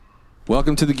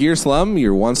Welcome to the Gear Slum,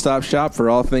 your one-stop shop for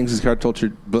all things guitar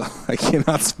culture. I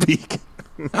cannot speak.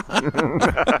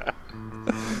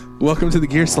 Welcome to the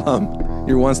Gear Slum,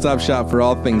 your one-stop shop for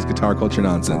all things guitar culture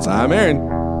nonsense. I'm Aaron.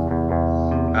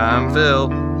 I'm Phil.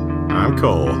 I'm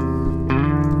Cole.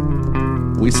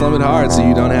 We slum it hard so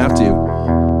you don't have to.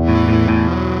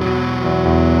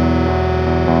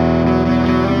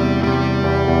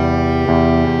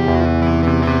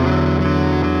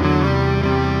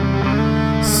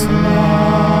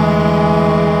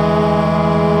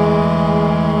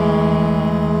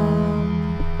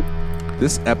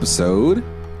 This episode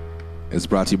is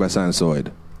brought to you by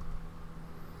Sinusoid.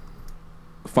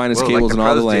 Finest cables in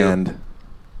all the land.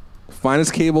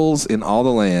 Finest cables in all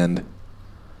the land.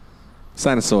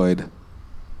 Sinusoid.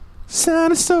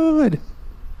 Sinusoid.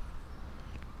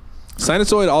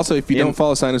 Sinusoid also, if you don't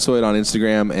follow Sinusoid on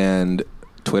Instagram and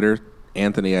Twitter,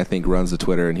 Anthony, I think, runs the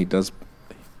Twitter, and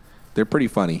they're pretty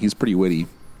funny. He's pretty witty.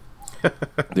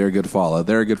 They're a good follow.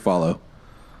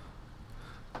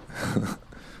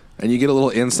 And you get a little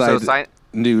inside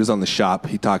news on the shop.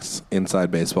 He talks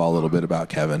inside baseball a little bit about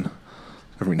Kevin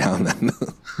every now and then.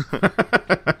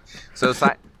 So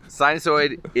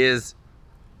Sinusoid is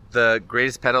the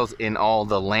greatest pedals in all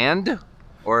the land,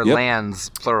 or lands,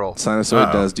 plural?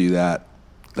 Sinusoid does do that.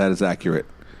 That is accurate.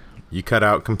 You cut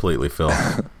out completely, Phil.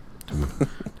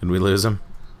 Did we lose him?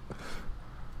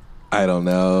 I don't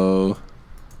know.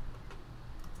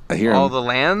 I hear all him. The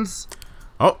lands?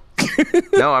 Oh.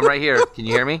 No, I'm right here. Can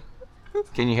you hear me?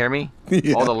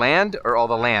 Yeah. All the land or all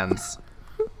the lands?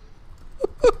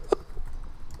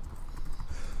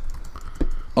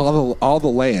 All the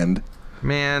land.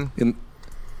 Man.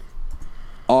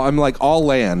 I'm like all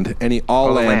land.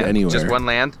 All land anywhere. Just one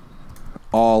land?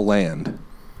 All land.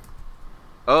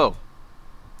 Oh.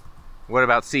 What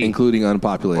about sea? Including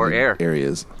unpopulated or air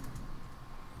areas.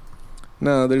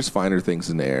 No, there's finer things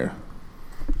in the air.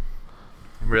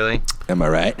 Really? Am I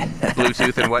right?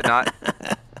 Bluetooth and whatnot?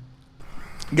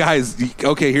 Guys,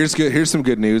 okay, here's some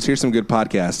good news. Here's some good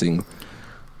podcasting.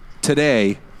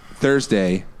 Today,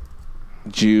 Thursday,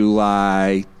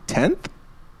 July 10th?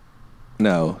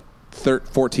 No,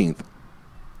 14th.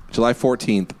 July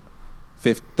 14th,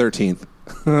 13th.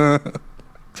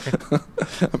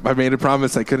 I made a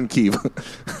promise I couldn't keep.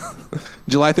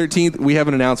 July 13th, we have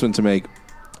an announcement to make.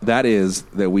 That is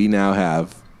that we now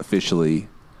have officially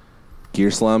Gear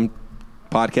Slum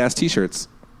podcast t-shirts.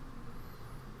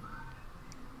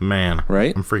 Man,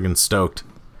 right? I'm freaking stoked.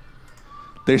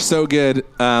 They're so good.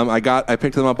 I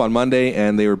picked them up on Monday,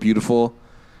 and they were beautiful,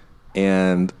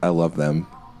 and I love them.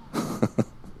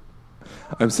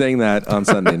 I'm saying that on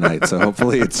Sunday night, so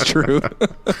hopefully it's true.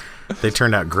 They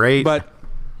turned out great. But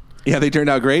yeah, they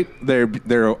turned out great.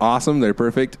 They're awesome. They're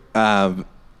perfect.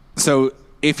 So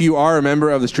if you are a member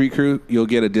of the Street Crew, you'll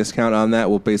get a discount on that.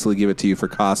 We'll basically give it to you for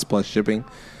cost plus shipping.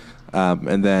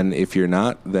 And then if you're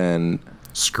not, then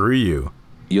screw you.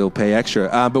 You'll pay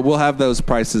extra. But we'll have those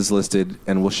prices listed,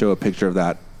 and we'll show a picture of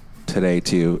that today,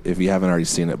 too, if you haven't already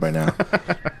seen it by now.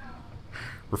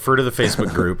 Refer to the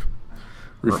Facebook group.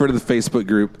 Refer to the Facebook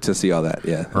group to see all that.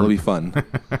 Yeah, it'll be fun.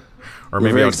 Or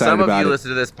maybe some of you listen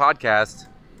to this podcast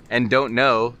and don't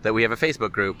know that we have a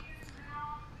Facebook group.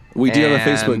 We do have a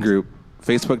Facebook group.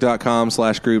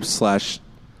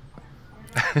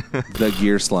 Facebook.com/groups/The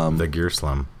Gear Slum. The Gear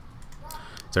Slum.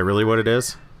 Is that really what it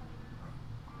is?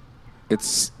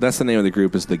 That's the name of the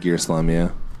group, is The Gear Slum,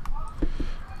 yeah.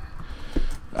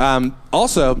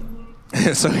 Also,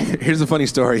 so here's a funny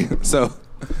story. So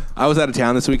I was out of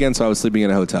town this weekend, so I was sleeping in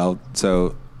a hotel.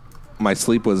 So my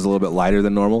sleep was a little bit lighter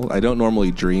than normal. I don't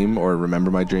normally dream or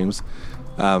remember my dreams.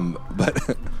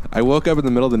 But I woke up in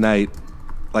the middle of the night,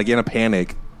 like in a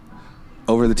panic,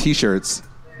 over the t-shirts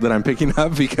that I'm picking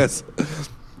up because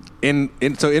in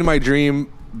my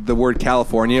dream, the word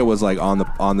California was like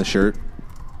on the shirt.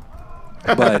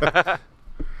 But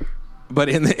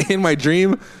in my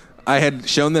dream, I had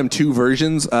shown them two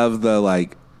versions of the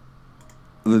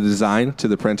design to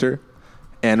the printer,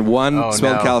 and one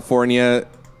spelled California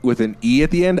with an E at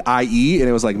the end, IE, and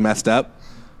it was like messed up,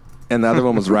 and the other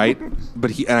one was right.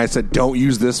 And I said, don't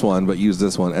use this one, but use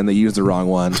this one, and they used the wrong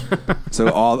one. So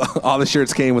all the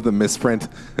shirts came with a misprint,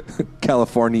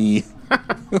 California.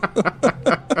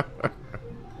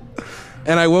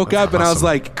 And I woke up and I was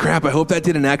like, crap, I hope that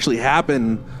didn't actually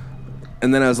happen.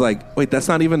 And then I was like, wait, that's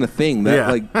not even a thing.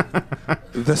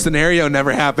 The scenario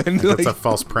never happened. That's a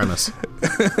false premise.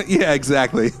 Yeah,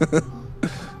 exactly.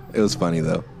 It was funny,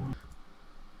 though.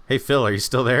 Hey, Phil, are you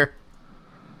still there?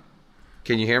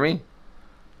 Can you hear me?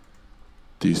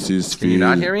 This is Can you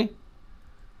not hear me?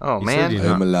 Oh, man.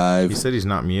 I'm alive. He said he's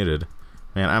not muted.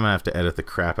 Man, I'm going to have to edit the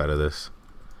crap out of this.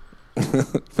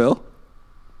 Phil?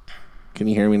 Can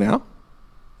you hear me now?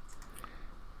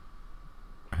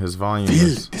 His volume Phil,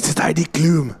 is... this is Heidi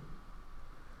Klum.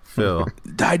 Phil,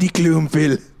 Heidi Klum,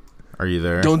 Phil. are you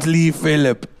there? Don't leave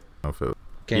Philip. Oh, Phil.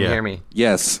 Can you hear me?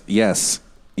 Yes.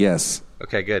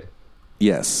 Okay, good.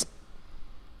 Yes.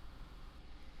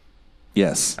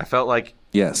 I felt like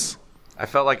Yes.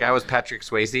 I was Patrick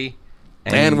Swayze,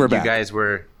 And we're you back. guys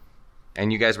were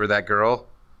that girl,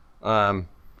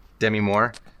 Demi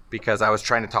Moore, because I was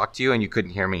trying to talk to you and you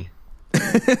couldn't hear me.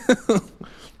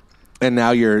 And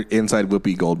now you're inside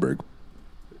Whoopi Goldberg.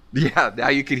 Yeah, now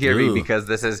you can hear me Ooh. because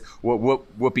this is what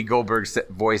Whoopi Goldberg's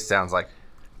voice sounds like.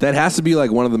 That has to be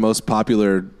like one of the most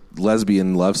popular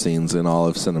lesbian love scenes in all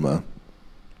of cinema.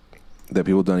 That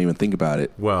people don't even think about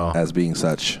it Well, as being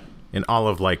such. in all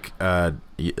of like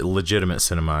legitimate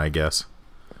cinema, I guess.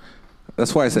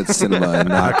 That's why I said cinema and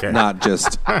not Okay. not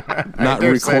just not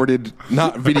dare say- recorded,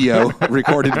 not video,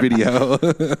 recorded video.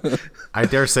 I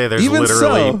dare say there's Even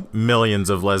literally so- millions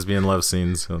of lesbian love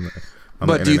scenes on the But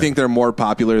do you internet. think they're more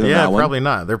popular than Yeah, that one? probably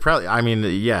not. They're probably. I mean,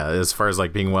 yeah, as far as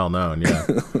like being well known, yeah,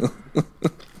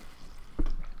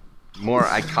 More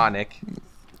iconic.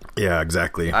 yeah,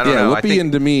 exactly. I don't Yeah, know. I Whoopi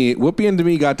think, and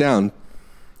Demi got down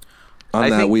on I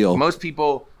that think wheel. most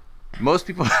people most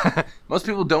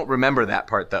people don't remember that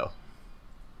part though.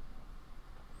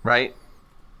 Right?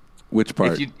 Which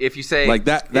part? If you say Like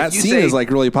that if you scene say- is like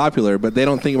really popular, but they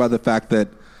don't think about the fact that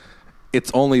it's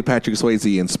only Patrick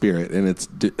Swayze in spirit, and it's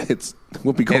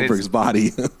Whoopi Goldberg's body.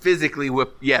 physically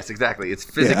Yes, exactly. It's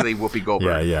physically Whoopi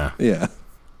Goldberg. Yeah. Yeah,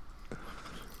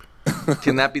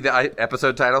 Can that be the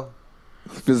episode title?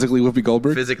 physically Whoopi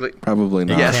Goldberg. Physically. Probably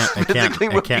not. Yes. It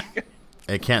Physically can't.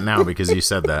 It can't now because you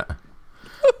said that.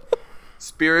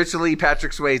 Spiritually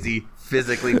Patrick Swayze,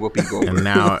 physically Whoopi Goldberg. And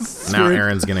now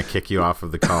Aaron's gonna kick you off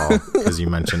of the call because you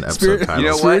mentioned episode titles. You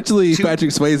know what? Spiritually, Two-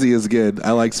 Patrick Swayze is good.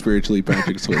 I like spiritually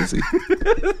Patrick Swayze.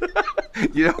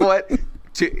 You know what?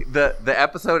 The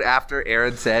episode after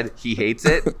Aaron said he hates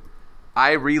it,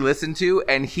 I re-listened to,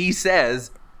 and he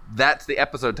says that's the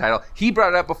episode title. He brought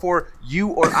it up before you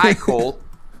or I, Cole.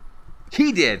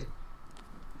 He did.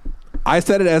 I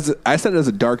said it as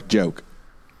a dark joke.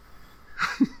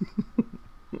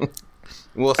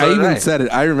 Well, so I did even I. said it.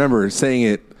 I remember saying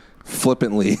it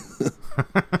flippantly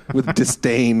with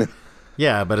disdain.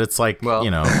 Yeah, but it's like Well,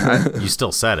 you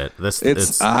still said it.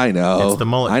 It's I know. It's the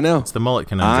mullet. I know. It's the mullet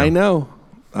conundrum.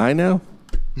 I know.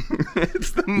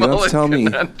 It's the don't have to mullet tell me.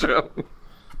 conundrum.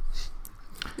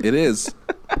 It is.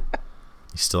 You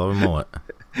still have a mullet.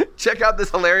 Check out this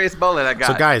hilarious mullet I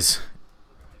got. So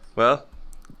Well,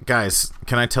 guys,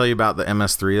 can I tell you about the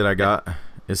MS3 that I got?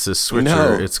 It's this switcher.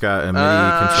 No. It's got a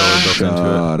MIDI controller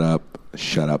built into it.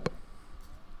 Shut up.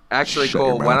 actually, Shut your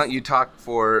Cole, why mouth. don't you talk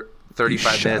for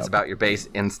 35 Shut minutes up. about your bass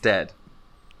instead?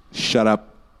 Shut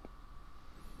up.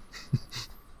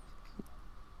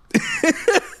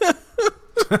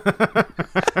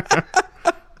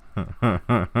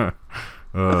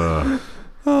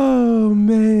 Oh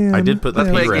man! I did put the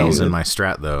play a P-rails game. in my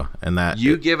Strat though, and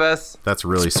You give us that's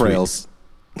really sweet. Trails.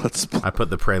 Let's. I put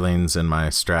the pralines in my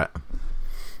Strat.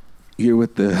 You're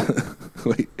with the.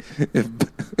 Wait, if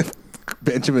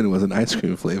Benjamin was an ice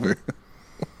cream flavor.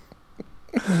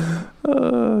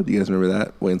 Do you guys remember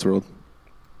that Wayne's World?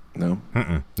 No,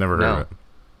 Never heard No. of it.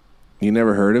 you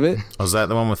never heard of it? Was that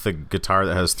the one with the guitar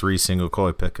that has 3 single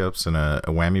coil pickups and a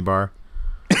whammy bar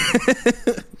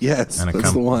Yes, and a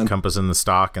that's the one. compass in the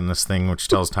stock and this thing which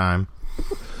tells time?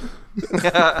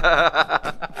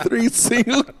 3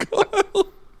 single coil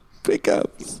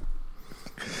pickups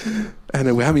and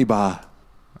a whammy bar.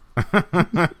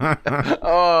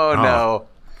 Oh no.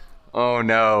 Oh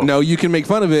no. No, you can make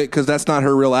fun of it because that's not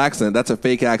her real accent. That's a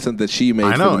fake accent that she made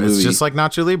I know, for the movie. it's just like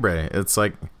Nacho Libre. It's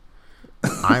like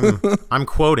I'm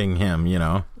quoting him,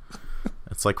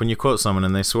 It's like when you quote someone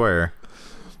and they swear,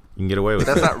 you can get away with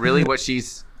That's it. not really what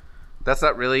she's. That's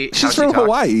not really. how she's she from talks.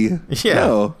 Hawaii. Yeah.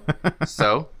 No.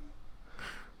 So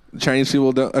Chinese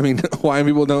people don't. I mean, Hawaiian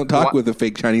people don't talk What? with a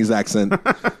fake Chinese accent.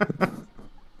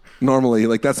 Normally,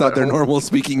 like that's not their normal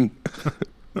speaking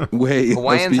way.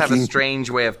 Hawaiians of have a speaking. strange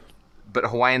way of, but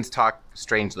Hawaiians talk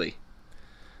strangely.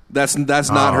 That's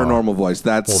not her Oh. normal voice.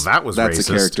 That's Well, that was that's racist.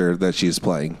 a character that she's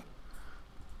playing.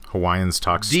 Hawaiians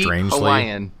talk Deep strangely.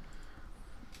 Hawaiian.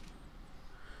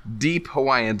 Deep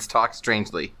Hawaiians talk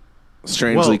strangely.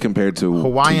 Strangely Well, compared to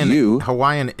Hawaiian to you.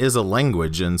 Hawaiian is a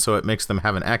language, and so it makes them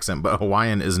have an accent. But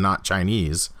Hawaiian is not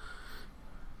Chinese.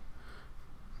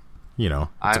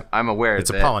 I'm aware It's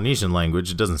a that Polynesian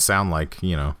language. It doesn't sound like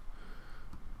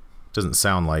Doesn't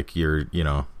sound like your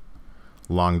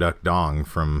Long Duck Dong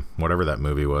from whatever that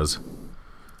movie was.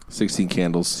 16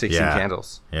 Candles. 16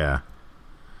 Candles. Yeah.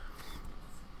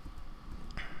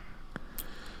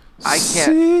 I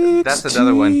can't. That's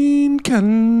another one. 16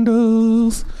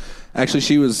 Candles. Actually,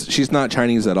 she's not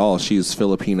Chinese at all. She's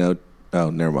Filipino. Oh,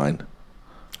 never mind.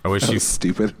 I wish That you. was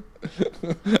stupid.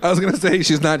 I was going to say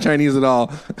she's not Chinese at all.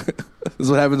 This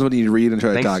is what happens when you read and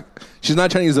try to talk. She's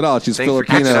not Chinese at all. She's Thanks for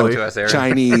catching Filipino, up to us, Aaron.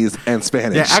 Chinese, and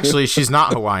Spanish. Yeah, actually, she's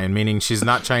not Hawaiian, meaning she's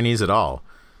not Chinese at all.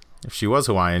 If she was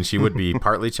Hawaiian, she would be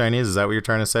partly Chinese. Is that what you're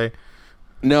trying to say?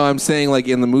 No, I'm saying like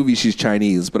in the movie she's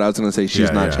Chinese, but I was going to say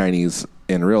she's not Chinese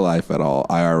in real life at all,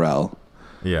 IRL.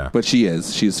 Yeah. But she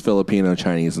is. She's Filipino,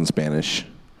 Chinese, and Spanish.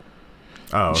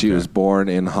 Oh, okay. She was born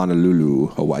in Honolulu,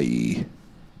 Hawaii.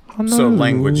 So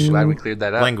language. Glad we cleared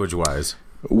that up. Language-wise.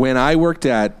 When I worked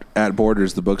at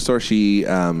Borders, the bookstore, she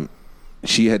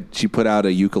put out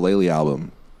a ukulele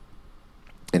album,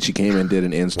 and she came and did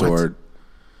an in-store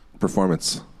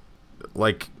performance.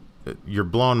 Like, you're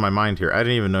blowing my mind here. I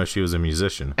didn't even know she was a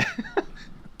musician.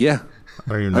 Yeah. I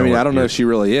don't even know I don't know if she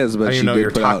really is, but I don't she even know what did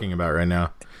you're put talking out. about right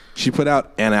now. She put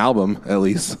out an album, at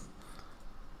least.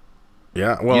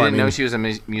 Yeah, well, You didn't know she was a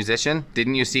musician?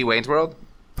 Didn't you see Wayne's World?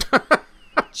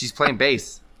 She's playing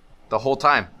bass the whole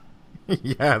time.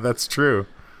 Yeah, that's true.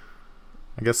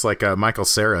 I guess like Michael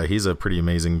Cera, he's a pretty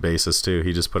amazing bassist too.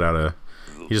 He just put out an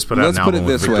Let's album put it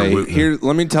this with Victor way. Wooten. Here,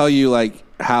 let me tell you like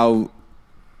how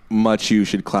much you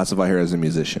should classify her as a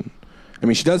musician. I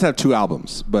mean, she does have 2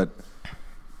 albums, but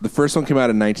the first one came out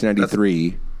in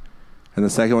 1993, and the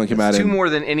second one came out Two in more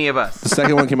than any of us. the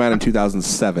second one came out in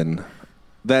 2007.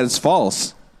 That is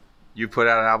false. You put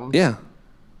out an album? Yeah,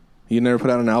 you never put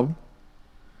out an album.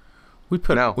 We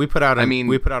put out a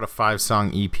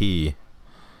 5-song EP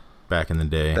back in the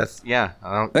day.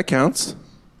 That counts.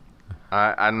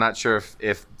 I'm not sure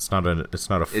if It's not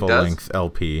a full length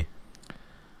LP.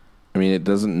 I mean, it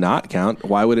doesn't not count.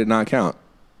 Why would it not count?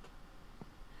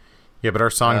 Yeah, but our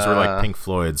songs were like Pink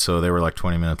Floyd, so they were like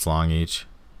 20 minutes long each.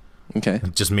 Okay.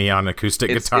 Just me on acoustic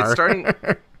guitar. It's starting.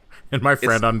 And my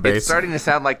friend on bass. It's starting to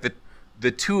sound like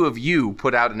the two of you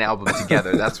put out an album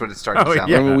together. That's what it's starting to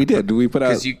sound I like. mean, we did. We put out.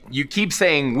 Because you keep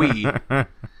saying we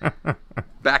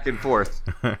back and forth.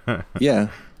 Yeah.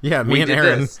 Yeah, me We and did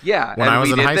Aaron. this. Yeah, When and I was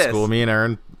we in did high this. school, me and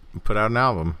Aaron put out an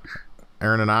album.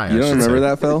 Aaron and I. You don't remember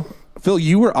that, Phil? Phil,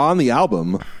 you were on the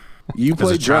album. You As a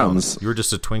played child, drums. You were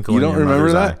just a twinkle You in don't your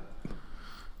remember mother's that? eye.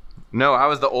 No, I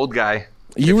was the old guy.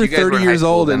 You If were you guys were 30 in high years school,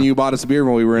 old, and then- you bought us a beer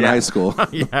when we were in Yeah. high school.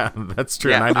 Yeah, that's true.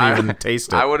 Yeah, and I didn't even taste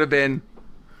it. I would have been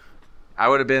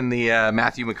the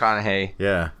Matthew McConaughey.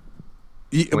 Yeah.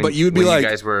 But you would be when like, you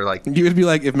guys were like, you would be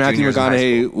like if Matthew juniors in high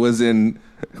McConaughey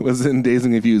was in Dazed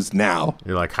and Confused now.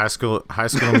 You're like high school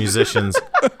musicians.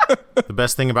 The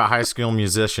best thing about high school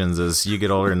musicians is you get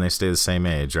older and they stay the same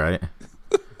age, right?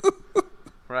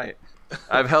 right.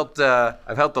 I've helped a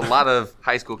lot of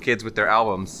high school kids with their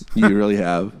albums, You really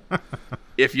have.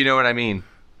 if you know what I mean.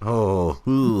 Oh,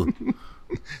 ooh.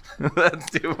 That's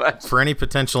too much. For any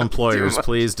potential employers, much.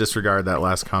 please disregard that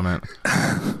last comment.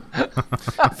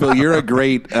 Phil, you're a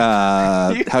great.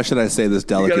 How should I say this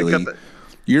delicately? cut that-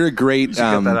 You're a great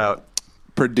Cut that out.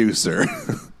 producer.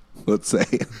 Let's say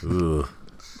Ooh.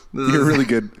 you're really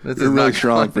good. this You're a is really not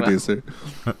strong going well. producer.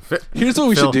 Here's what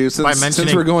we Phil, should do by since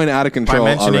mentioning- we're going out of By control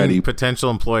mentioning already. potential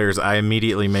employers, I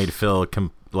immediately made Phil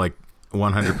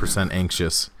 100%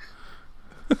 anxious.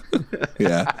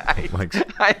 Yeah. Like,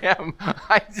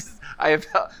 I have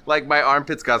felt like my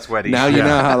armpits got sweaty. Now you Yeah.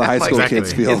 know how the high school Exactly.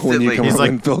 kids feel when you Instantly. come He's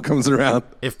when like- Phil comes around.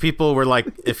 if people were like,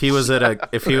 if he was at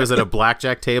a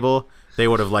blackjack table, they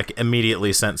would have like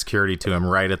immediately sent security to him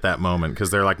right at that moment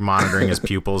because they're like monitoring his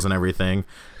pupils and everything,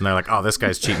 and they're like, "Oh, this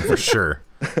guy's cheating for sure."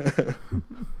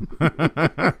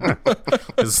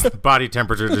 His body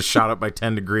temperature just shot up by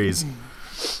 10 degrees.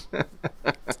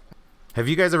 Have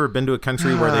you guys ever been to a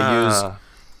country where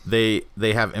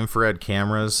they have infrared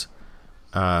cameras,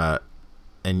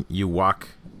 and you walk?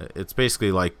 It's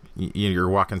basically like you're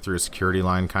walking through a security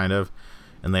line, kind of.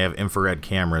 And they have infrared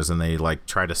cameras, and they like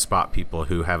try to spot people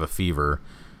who have a fever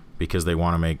because they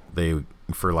want to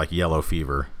for like yellow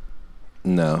fever.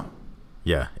 No,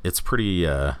 Yeah, it's pretty.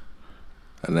 I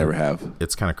never have.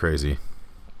 It's kind of crazy.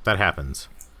 That happens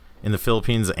in the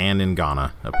Philippines and in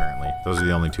Ghana. Apparently, those are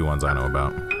the only 2 ones I know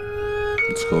about.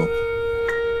 It's cool.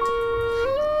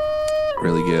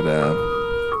 Really good.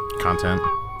 Content.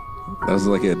 That was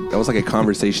like a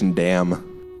conversation dam.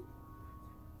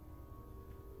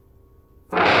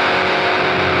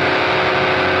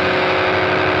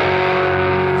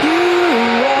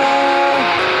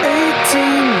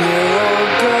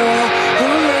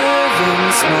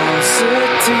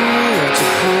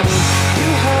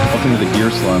 Welcome to the Gear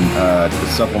Slum, the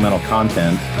supplemental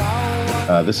content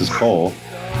This is Cole.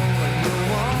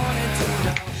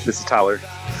 This is Tyler.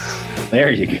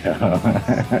 There you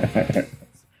go.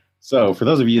 So, for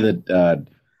those of you that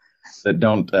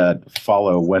don't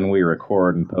follow when we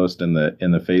record and post in the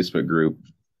Facebook group,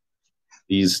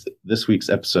 this week's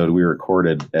episode we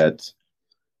recorded at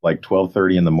like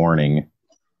 12:30 in the morning,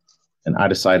 and I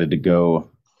decided to go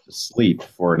to sleep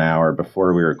for an hour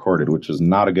before we recorded, which was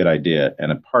not a good idea.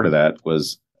 And a part of that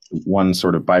was one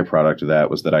sort of byproduct of that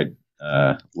was that I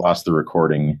lost the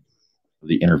recording of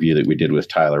the interview that we did with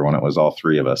Tyler when it was all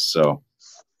three of us. So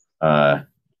now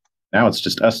it's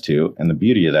just us two, and the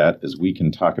beauty of that is we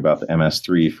can talk about the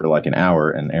MS3 for like an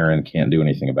hour, and Aaron can't do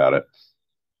anything about it.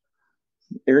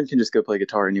 Aaron can just go play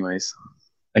guitar anyways.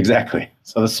 Exactly.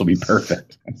 So this will be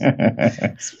perfect.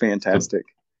 It's fantastic.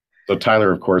 So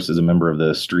Tyler, of course, is a member of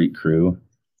the street crew,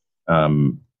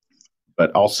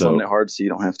 but also slumming it hard so you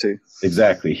don't have to.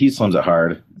 Exactly. He slums it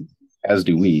hard, as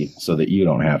do we, so that you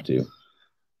don't have to.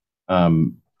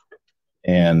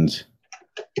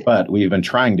 But we've been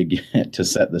trying to get to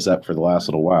set this up for the last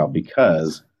little while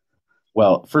because,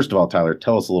 well, first of all, Tyler,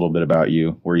 tell us a little bit about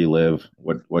you, where you live,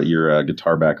 what your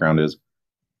guitar background is.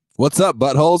 What's up,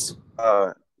 buttholes?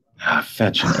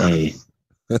 Fetch an A.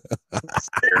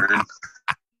 Aaron.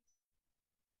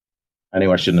 I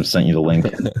knew I shouldn't have sent you the link.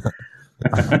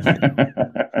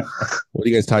 What are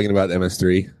you guys talking about,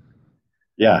 MS3?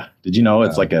 Yeah. Did you know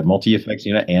it's like a multi-effects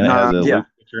unit and it has a loop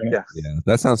picture in it? Yeah.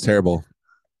 That sounds terrible.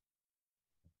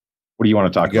 What do you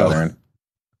want to talk about, Aaron?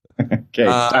 Okay,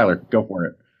 Tyler, go for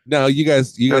it. No, you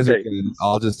guys Okay. are good.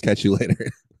 I'll just catch you later.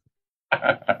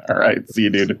 All right. See you,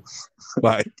 dude.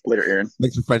 Bye. Later, Aaron.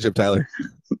 Thanks for friendship, Tyler.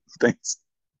 Thanks.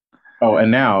 Oh, and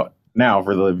now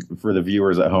for the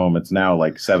viewers at home, it's now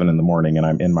like 7 a.m, and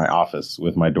I'm in my office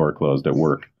with my door closed at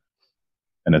work,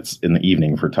 and it's in the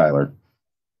evening for Tyler.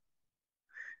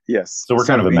 Yes. So we're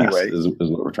kind of a mess, anyway, is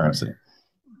what we're trying to say.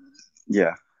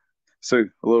 Yeah. So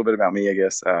a little bit about me, I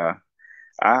guess.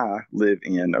 I live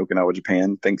in Okinawa,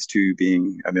 Japan, thanks to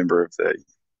being a member of the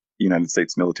United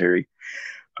States military.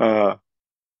 And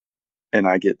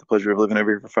I get the pleasure of living over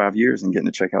here for 5 years and getting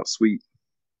to check out sweet,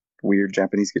 weird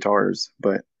Japanese guitars.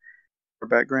 But for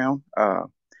background,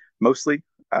 mostly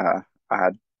I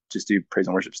just do praise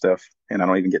and worship stuff, and I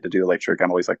don't even get to do electric.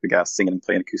 I'm always like the guy singing and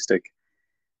playing acoustic.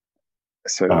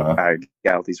 So I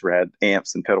got all these rad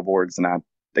amps and pedal boards, and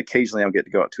occasionally I'll get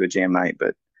to go out to a jam night,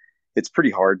 but it's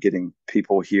pretty hard getting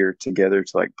people here together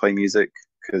to like play music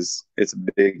because it's a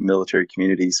big military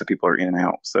community, so people are in and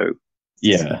out. So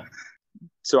yeah.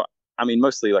 So I mean,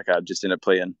 mostly like I just end up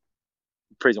playing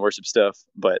praise and worship stuff,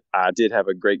 but I did have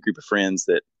a great group of friends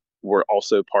that were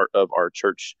also part of our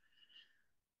church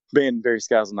band, Various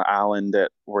Guys on the Island,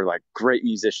 that were like great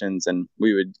musicians, and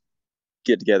we would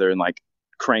get together and like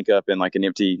crank up in like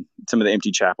some of the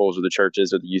empty chapels or the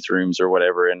churches or the youth rooms or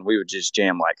whatever, and we would just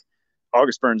jam like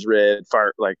August Burns Red,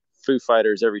 Fire, like Foo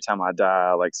Fighters, Every Time I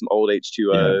Die, like some old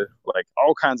H2O, like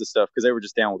all kinds of stuff, because they were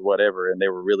just down with whatever, and they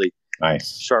were really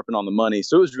nice, sharp and on the money.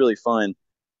 So it was really fun.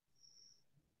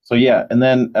 So yeah, and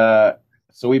then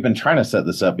so we've been trying to set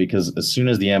this up because as soon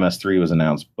as the MS3 was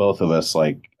announced, both of us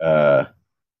like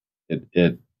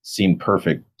it seemed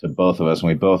perfect to both of us, and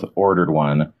we both ordered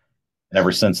one. And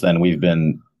ever since then, we've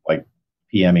been like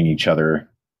PMing each other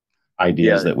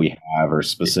ideas that we have or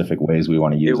specific ways we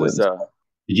want to use it.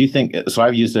 Did you think so?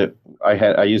 I've used it.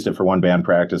 I used it for one band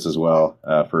practice as well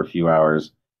for a few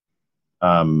hours.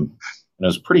 And it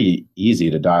was pretty easy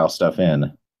to dial stuff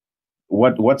in.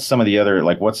 What's some of the other,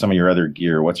 like, what's some of your other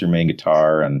gear? What's your main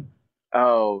guitar? And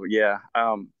oh yeah,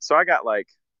 so I got like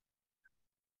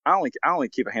I only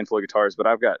keep a handful of guitars, but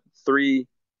I've got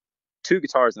two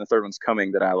guitars, and the third one's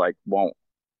coming that I like won't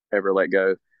ever let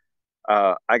go.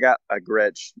 I got a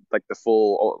Gretsch, like the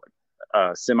full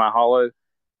semi hollow.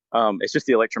 It's just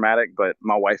the Electromatic, but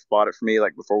my wife bought it for me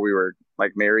like before we were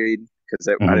like married, because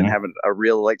I didn't have a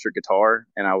real electric guitar,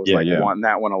 and I was wanting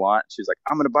that one a lot. She was like,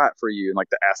 "I'm gonna buy it for you," in like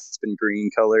the aspen green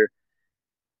color.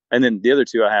 And then the other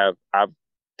two I've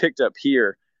picked up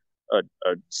here a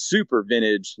super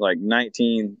vintage like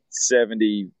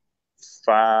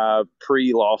 1975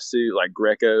 pre-lawsuit like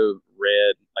Greco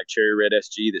red, like cherry red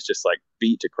SG that's just like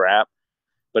beat to crap,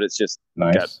 but it's just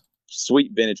got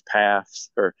sweet vintage paths,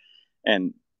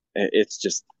 and it's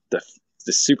just the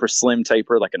super slim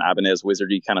taper, like an Ibanez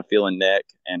Wizardy kind of feeling neck,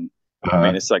 and I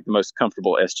mean, it's like the most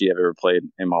comfortable SG I've ever played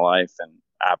in my life. And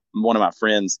one of my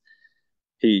friends,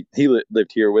 he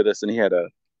lived here with us, and he had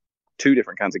two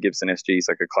different kinds of Gibson SGs,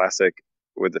 like a classic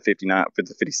with the 59, with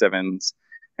the 57s,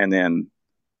 and then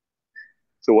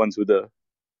the ones with the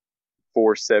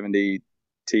 470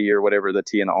 T or whatever, the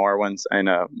T and the R ones. And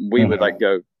we would like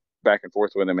go back and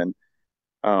forth with him. And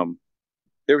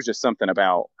there was just something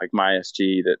about like my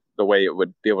SG that the way it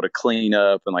would be able to clean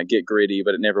up and like get gritty,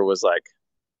 but it never was like,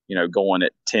 going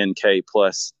at 10K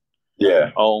plus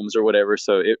ohms or whatever.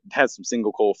 So it had some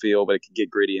single coil feel, but it could get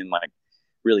gritty and like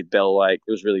really bell like.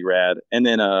 It was really rad. And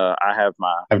then I have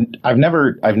my I've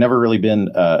never really been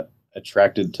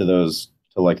attracted to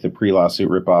like the pre-lawsuit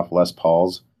ripoff Les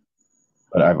Pauls,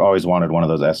 but I've always wanted one of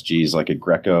those SGs, like a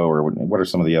Greco, or what are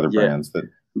some of the other brands that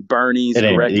Bernie's,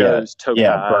 Grecos,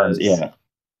 Tokai. Burns, or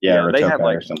a they Tokai have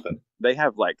like or something. They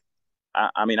have like,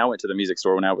 I went to the music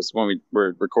store when we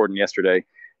were recording yesterday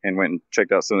and went and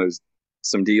checked out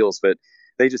some deals, but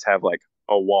they just have like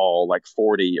a wall, like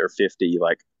 40 or 50,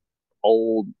 like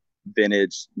old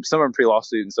vintage, some of them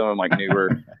pre-lawsuit and some of them like newer,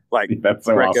 like That's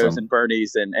so Grecos awesome. and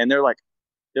Bernie's, and they're like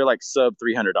sub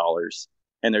 $300,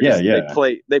 and they're just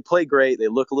they play great. They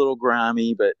look a little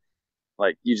grimy, but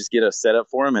like you just get a setup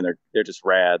for them, and they're just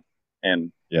rad.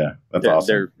 And that's awesome.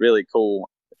 They're really cool.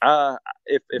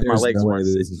 If my legs weren't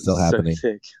still happening, so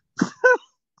thick.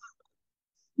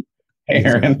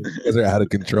 Aaron, you guys are out of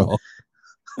control.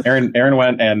 Aaron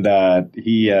went and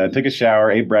he took a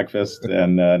shower, ate breakfast,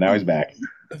 and now he's back.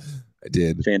 I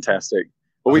did. Fantastic.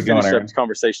 Well, we finished up the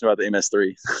conversation about the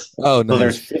MS3. Oh no!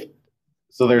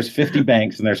 So there's 50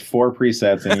 banks and there's 4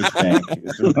 presets in each bank.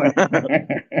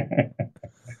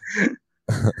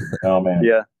 Oh man.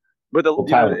 Yeah, but Go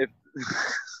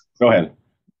ahead.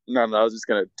 No, I was just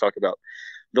going to talk about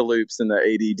the loops and the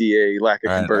ADDA lack of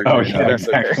conversion. Oh yeah,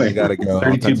 exactly. Okay. You gotta go.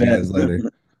 32 minutes later.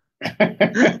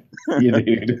 Yeah,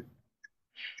 dude.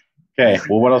 Okay.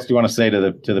 Well, what else do you want to say to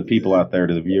the people out there,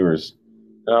 to the viewers?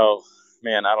 Oh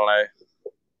man, I don't know.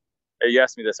 You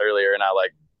asked me this earlier, and I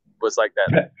was like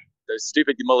that. Those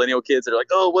stupid millennial kids that are like,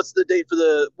 "Oh, what's the date for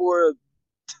the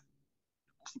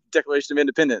Declaration of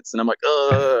Independence?" And I'm like,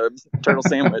 turtle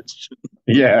sandwich.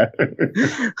 Yeah.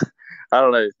 I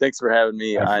don't know. Thanks for having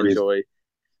me. I enjoy.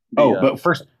 But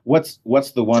first, what's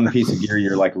the one piece of gear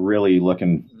you're like really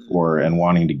looking for and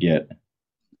wanting to get?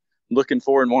 Looking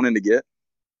for and wanting to get?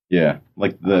 Yeah,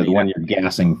 like the one you're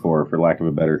gassing for lack of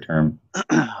a better term.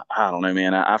 I don't know,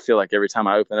 man. I feel like every time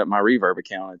I open up my Reverb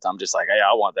account, I'm just like, hey,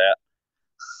 I want that.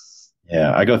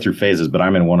 Yeah, I go through phases, but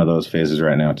I'm in one of those phases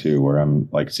right now too, where I'm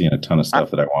like seeing a ton of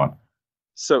stuff that I want.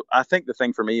 So I think the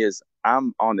thing for me is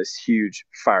I'm on this huge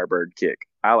Firebird kick.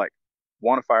 I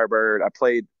want a Firebird. I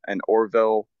played an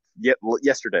Orville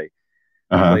yesterday.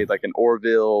 I played like an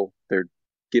Orville. They're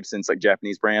Gibson's like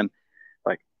Japanese brand,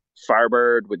 like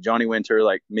Firebird with Johnny Winter,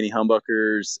 like mini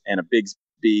humbuckers and a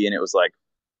Bigsby, and it was like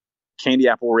candy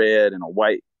apple red and a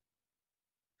white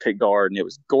pick guard, and it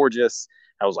was gorgeous.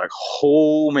 I was like,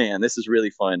 oh man, this is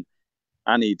really fun.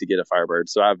 I need to get a Firebird.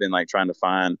 So I've been like trying to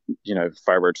find,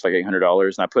 Firebirds like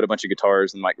 $800, and I put a bunch of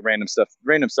guitars and like random stuff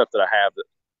that I have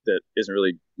that isn't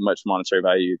really much monetary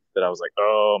value, that I was like,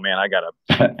 oh man, I've got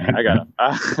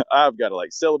to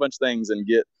like sell a bunch of things and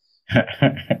get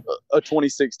a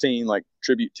 2016 like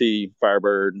Tribute T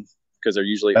Firebird, because they're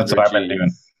usually that's what I've been doing.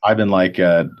 I've been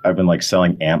like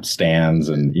selling amp stands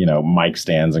and mic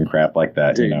stands and crap like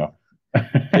that. Dude.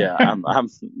 Yeah, I'm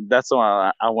that's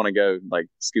why I want to go like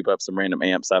scoop up some random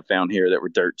amps I found here that were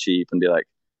dirt cheap and be like,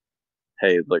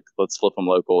 hey, look, let's flip them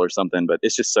local or something. But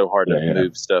it's just so hard to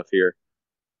move stuff here.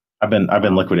 I've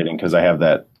been liquidating because I have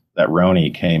that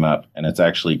Roni came up and it's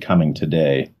actually coming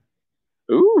today.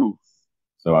 Ooh.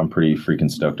 So I'm pretty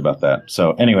freaking stoked about that.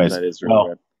 So anyways, that is really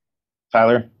good.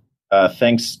 Tyler,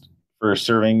 thanks for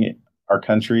serving our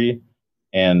country,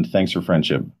 and thanks for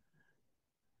friendship.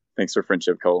 Thanks for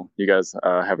friendship, Cole. You guys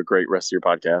have a great rest of your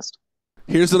podcast.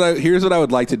 Here's what I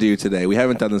would like to do today. We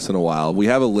haven't done this in a while. We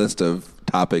have a list of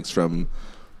topics from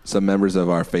some members of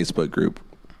our Facebook group,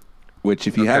 which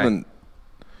if you haven't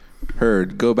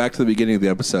heard, go back to the beginning of the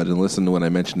episode and listen to when I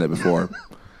mentioned it before.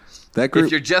 That group,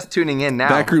 if you're just tuning in now,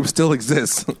 that group still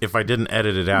exists. If I didn't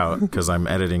edit it out, because I'm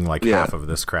editing like half of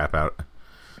this crap out.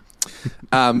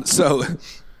 So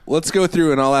let's go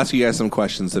through and I'll ask you guys some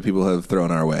questions that people have thrown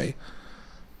our way.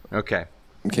 Okay,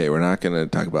 we're not going to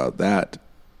talk about that.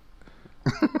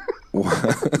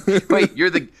 Wait, you're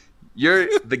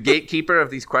the gatekeeper of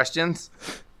these questions?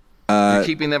 You're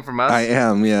keeping them from us? I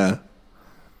am, yeah.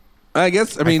 I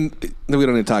guess, we don't need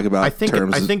to talk about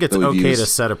terms. I think it's okay used. to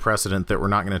set a precedent that we're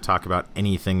not going to talk about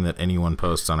anything that anyone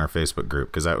posts on our Facebook group,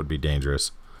 because that would be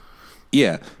dangerous.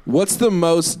 Yeah. What's the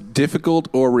most difficult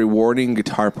or rewarding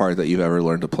guitar part that you've ever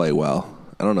learned to play well?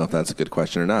 I don't know if that's a good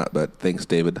question or not, but thanks,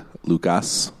 David.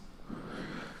 Lucas?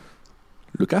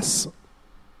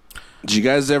 Did you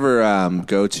guys ever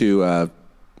go to a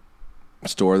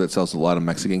store that sells a lot of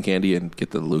Mexican candy and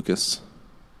get the Lucas?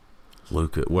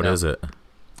 Lucas, what is it?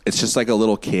 It's just like a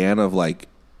little can of like,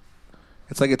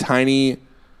 It's like a tiny.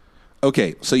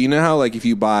 Okay, so you know how like if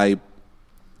you buy,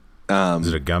 Is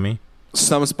it a gummy?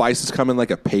 some spices come in like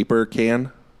a paper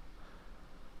can.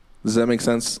 Does that make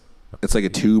sense? It's like a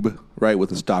tube, right,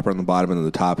 with a stopper on the bottom, and then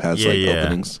the top has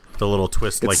openings. The little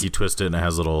twist, like you twist it and it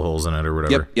has little holes in it or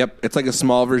whatever. Yep. It's like a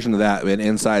small version of that, and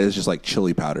inside is just like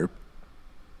chili powder.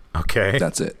 Okay.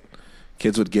 That's it.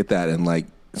 Kids would get that, and like,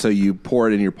 so you pour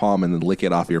it in your palm and then lick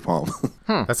it off your palm.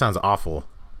 That sounds awful.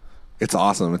 It's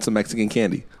awesome. It's a Mexican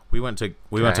candy. We went to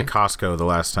Costco the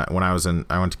last time when I went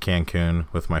to Cancun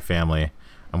with my family,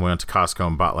 and we went to Costco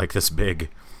and bought like this big.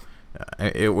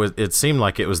 It seemed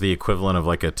like it was the equivalent of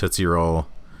like a Tootsie Roll,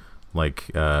 like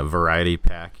variety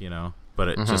pack, you know. But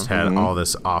it just had all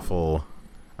this awful.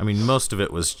 I mean, most of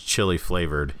it was chili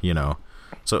flavored, you know.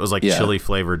 So it was like chili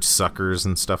flavored suckers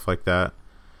and stuff like that.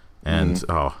 And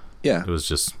it was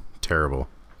just terrible.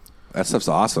 That stuff's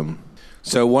awesome.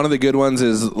 So one of the good ones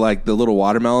is like the little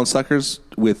watermelon suckers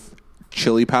with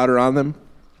chili powder on them.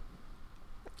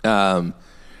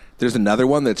 There's another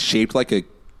one that's shaped like a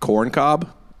corn cob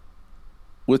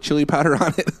with chili powder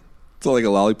on it. It's like a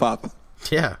lollipop.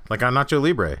 Yeah, like on Nacho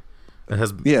Libre. It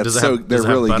has. Yeah, does it so have, they're does it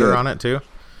have really butter good. on it too?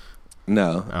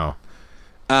 No.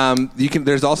 Oh, You can.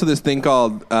 There's also this thing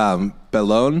called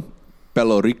pelon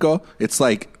rico. It's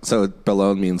like, so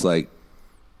pelon means like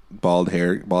bald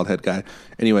head guy.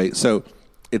 Anyway, so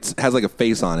it has like a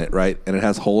face on it, right? And it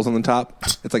has holes on the top.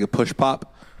 It's like a push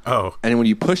pop. Oh. And when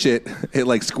you push it, it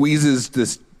like squeezes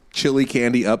this chili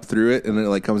candy up through it, and then it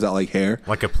like comes out like hair.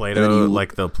 Like a Play-Doh,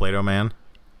 like the Play-Doh man?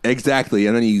 Exactly.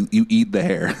 And then you eat the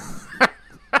hair.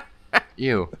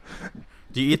 Ew.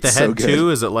 Do you eat the It's head so good. too?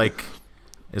 Is it like,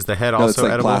 is the head No, also it's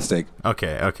like edible? plastic.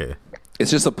 Okay. It's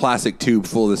just a plastic tube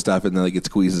full of this stuff, and then like it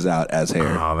squeezes out as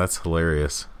hair. Oh, that's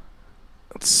hilarious.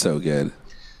 It's so good.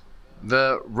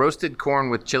 The roasted corn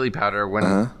with chili powder when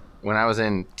I was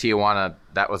in Tijuana,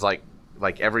 that was like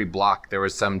every block there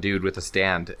was some dude with a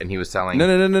stand and he was selling. No.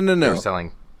 They were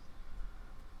selling.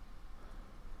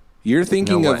 You're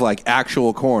thinking No, of what? like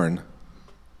actual corn.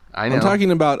 I know. I'm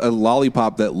talking about a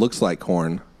lollipop that looks like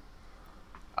corn.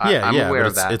 I'm aware but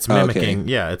of that. It's mimicking.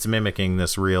 Okay. Yeah, it's mimicking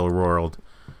this real world,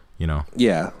 you know,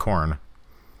 Yeah. corn.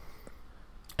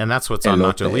 And that's what's on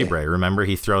Elote. Nacho Libre. Remember,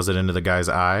 he throws it into the guy's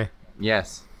eye,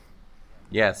 Yes.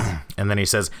 and then he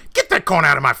says, "Get that corn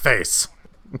out of my face."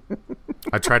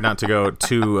 I tried not to go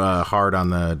too hard on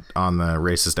the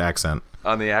racist accent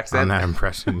On the accent? on that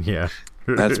impression. Yeah,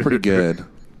 That's pretty good.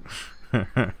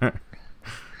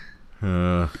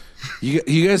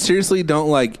 You guys seriously don't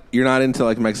like, you're not into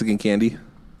like Mexican candy?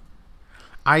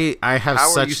 I have How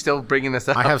such are you still bringing this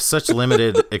up? I have such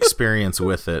limited experience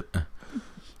with it.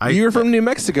 You're from New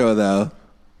Mexico though.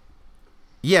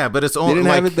 Yeah, but it's They only didn't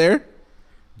like, have it there?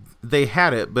 They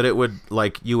had it, but it would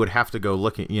like you would have to go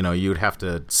looking. You know, you would have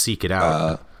to seek it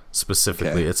out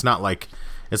specifically. okay. It's not like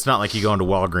you go into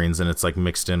Walgreens and it's like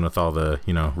mixed in with all the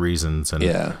reasons and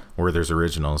where there's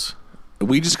originals.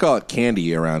 We just call it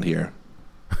candy around here.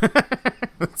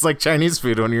 It's like Chinese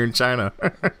food when you're in China.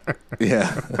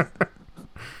 Yeah.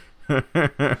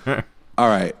 All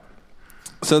right.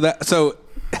 So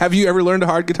have you ever learned a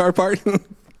hard guitar part?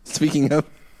 Speaking of.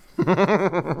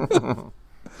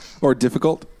 Or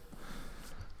difficult?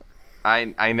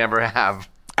 I never have.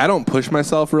 I don't push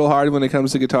myself real hard when it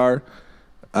comes to guitar.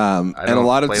 And a don't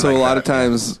lot of play so like a lot that, of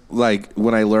times like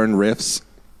when I learn riffs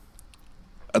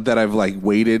that I've like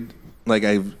waited, like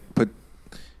I've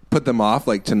put them off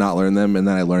like to not learn them, and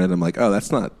then I learn it, I'm like, oh,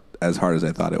 that's not as hard as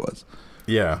I thought it was.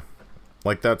 Yeah,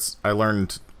 like I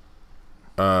learned,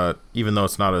 even though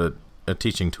it's not a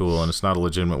teaching tool and it's not a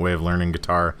legitimate way of learning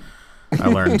guitar, I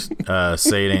learned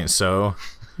 "Say It Ain't So"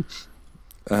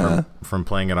 from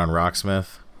playing it on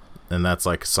Rocksmith, and that's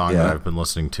like a song that I've been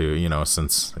listening to,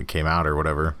 since it came out or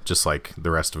whatever, just like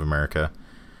the rest of America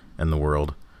and the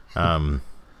world. And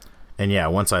yeah,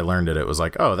 once I learned it, it was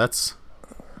like, oh, that's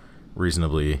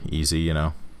reasonably easy,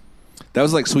 That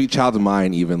was like "Sweet Child of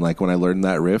Mine." Even like when I learned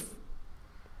that riff,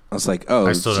 I was like, oh,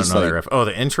 I still don't know the riff. Oh,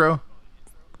 the intro.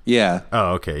 Yeah.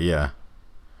 Oh, okay, yeah.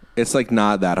 It's like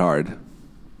not that hard.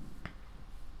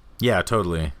 Yeah,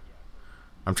 totally.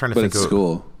 I'm trying to But think it's of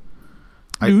cool.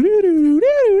 I-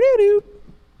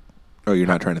 Oh, you're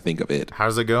not trying to think of it. How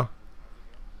does it go?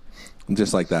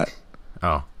 Just like that.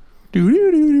 Oh.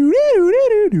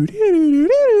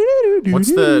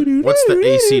 What's the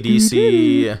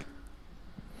AC/DC?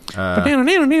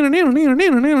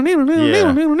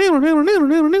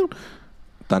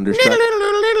 Thunderstruck.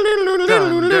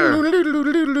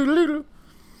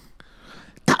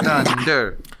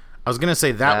 Thunder. I was gonna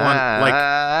say that one.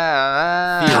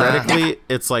 Like theoretically,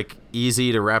 it's like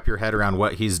easy to wrap your head around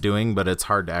what he's doing, but it's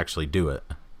hard to actually do it.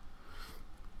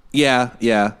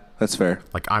 Yeah, that's fair.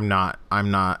 Like I'm not.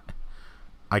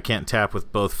 I can't tap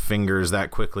with both fingers that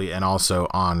quickly and also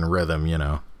on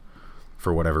rhythm,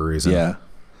 for whatever reason. Yeah.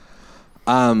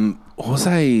 Someone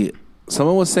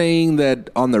was saying that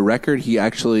on the record he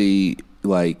actually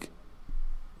or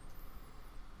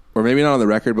maybe not on the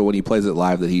record, but when he plays it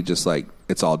live that he just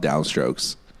it's all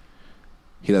downstrokes.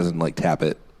 He doesn't tap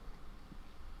it.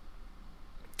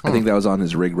 I think that was on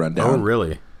his rig rundown. Oh,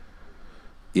 really?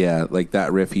 Yeah,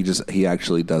 that riff he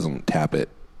actually doesn't tap it.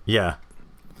 Yeah.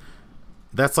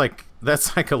 That's like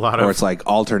a lot of, or it's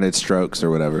alternate strokes or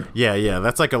whatever. Yeah.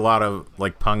 That's like a lot of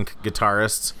punk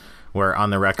guitarists where on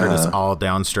the record it's all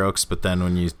downstrokes, but then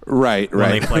when they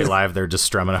play live, they're just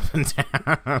strumming up and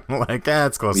down.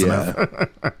 It's close enough.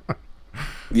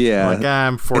 Yeah.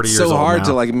 I'm 40 years old. It's so hard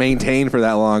now. to maintain for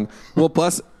that long. Well,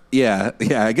 plus, yeah.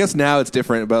 I guess now it's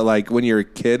different, but when you're a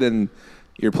kid and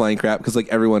you're playing crap, because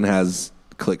everyone has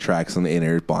click tracks on the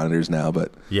in-ear monitors now,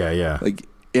 but yeah.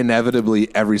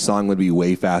 Inevitably every song would be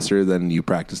way faster than you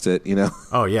practiced it,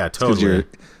 Oh yeah, totally.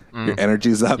 Your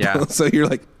energy's up. Yeah. So you're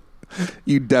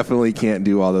you definitely can't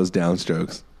do all those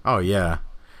downstrokes. Oh yeah.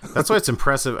 That's why it's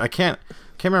impressive. I can't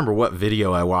remember what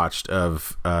video I watched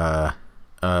of the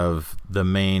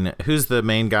main, who's the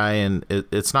main guy in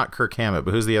it's not Kirk Hammett,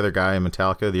 but who's the other guy in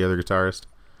Metallica, the other guitarist?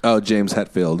 Oh, James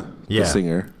Hetfield, the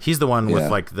singer. He's the one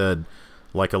with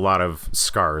a lot of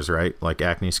scars, right?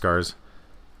 Acne scars.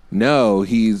 No,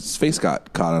 his face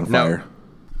got caught on fire.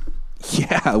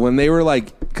 Yeah, when they were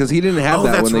because he didn't have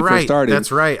that when they first started. That's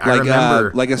right. I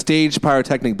remember. A stage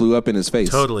pyrotechnic blew up in his face.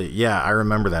 Totally. Yeah, I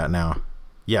remember that now.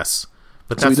 Yes,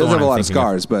 but so that's he does the one have a I'm lot of thinking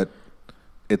scars, but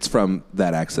it's from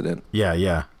that accident.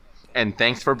 Yeah. And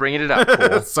thanks for bringing it up,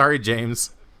 Cole. Sorry,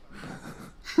 James.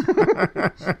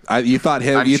 You thought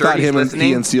him and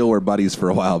Ian Seal were buddies for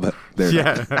a while, but they're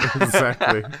not.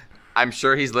 Exactly. I'm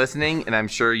sure he's listening, and I'm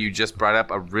sure you just brought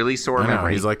up a really sore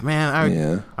memory. He's like,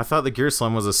 man, I thought the Gear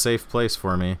Slam was a safe place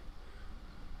for me.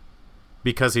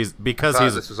 Because he's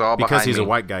a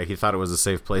white guy, he thought it was a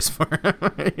safe place for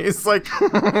him. He's like,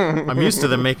 I'm used to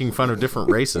them making fun of different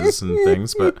races and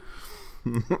things, but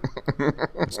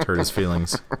just hurt his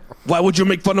feelings. Why would you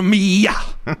make fun of me?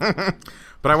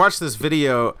 But I watched this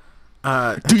video.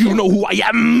 Do you know who I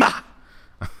am?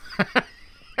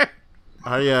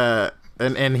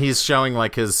 And he's showing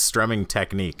his strumming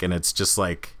technique, and it's just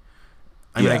I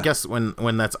mean, I guess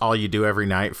when that's all you do every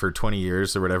night for 20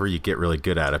 years or whatever, you get really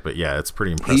good at it. But yeah, it's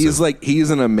pretty impressive. He's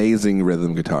an amazing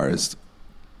rhythm guitarist.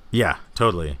 Yeah,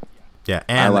 totally. Yeah,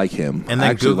 and I like him. And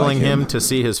then Googling him to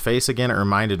see his face again, it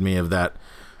reminded me of that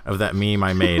meme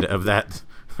I made of that.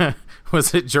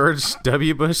 Was it George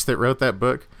W. Bush that wrote that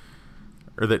book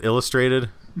or that illustrated?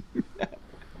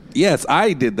 Yes,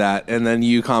 I did that, and then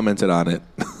you commented on it.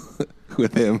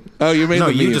 With him. Oh, you made the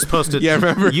meme. You just posted. Yeah,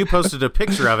 remember? You posted a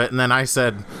picture of it, and then I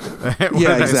said, "What did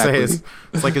exactly. I say?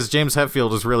 It's his James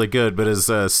Hetfield is really good, but his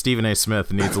Stephen A.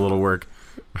 Smith needs a little work."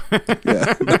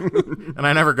 Yeah. And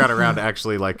I never got around to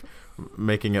actually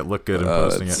making it look good and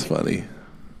posting that's it. Funny,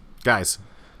 guys.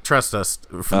 Trust us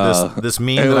for this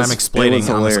meme that I'm explaining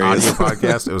on this audio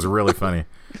podcast. It was really funny.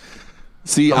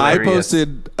 See, hilarious. I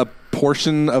posted a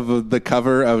portion of the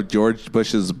cover of George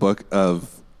Bush's book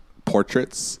of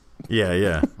portraits.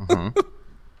 Yeah. Mm-hmm.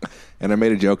 And I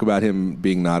made a joke about him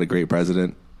being not a great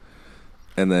president.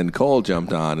 And then Cole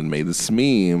jumped on and made this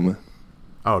meme.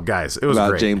 Oh, guys, it was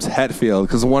about great. James Hetfield,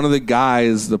 because one of the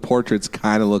guys, the portraits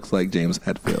kind of looks like James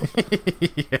Hetfield.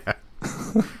 Yeah.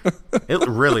 It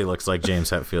really looks like James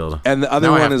Hetfield. And the other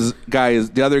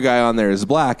the other guy on there is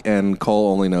black, and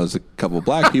Cole only knows a couple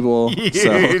black people.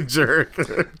 You jerk.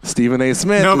 Stephen A.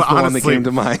 Smith is the one that came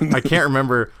to mind. I can't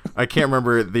remember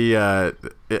the.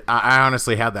 I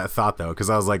honestly had that thought though, because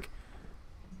I was like,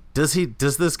 does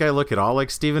this guy look at all like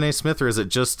Stephen A. Smith, or is it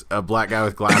just a black guy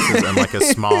with glasses and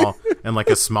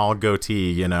a small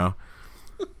goatee? He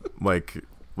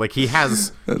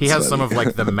has funny. some of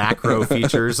the macro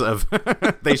features of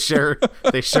they share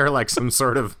some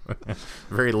sort of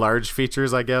very large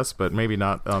features, I guess, but maybe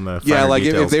not on the finer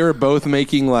details. If they were both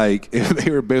making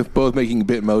both making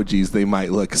Bitmojis, they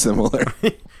might look similar.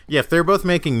 Yeah, if they're both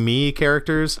making me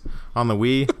characters on the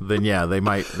Wii, then yeah, they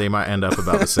might end up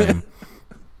about the same.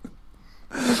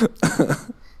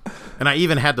 And I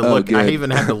even had to look. Good. I even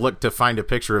had to look to find a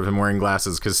picture of him wearing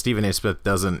glasses, because Stephen A. Smith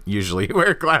doesn't usually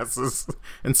wear glasses,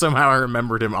 and somehow I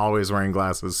remembered him always wearing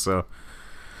glasses. So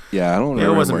yeah, I don't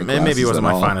remember. Maybe it wasn't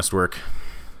my finest work.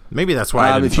 Maybe that's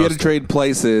why. If you had to trade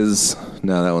places,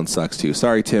 no, that one sucks too.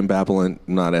 Sorry, Tim Bappelin,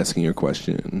 not asking your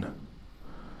question.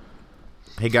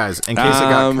 Hey guys, in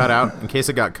case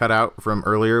it got cut out from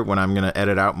earlier when I'm gonna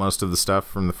edit out most of the stuff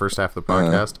from the first half of the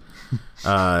podcast,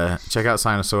 check out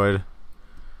Sinusoid.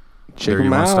 Check They're your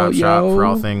them one-stop out, shop yo. for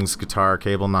all things guitar,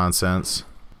 cable nonsense.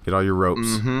 Get all your ropes.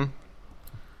 Mm-hmm.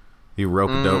 You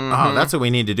rope-a-dope. Oh, that's what we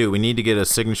need to do. We need to get a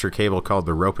signature cable called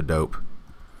the rope-a-dope.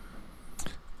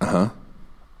 Uh-huh.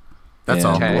 That's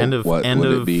all. Okay. End of What end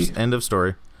would it of be? end of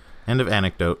story. End of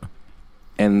anecdote.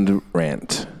 End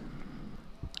rant.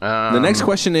 The next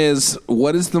question is,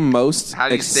 what is the most How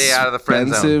do you stay out of the friend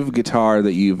zone? expensive guitar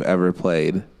that you've ever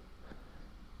played?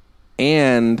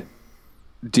 And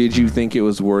did you think it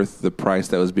was worth the price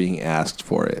that was being asked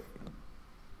for it?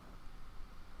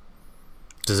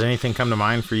 Does anything come to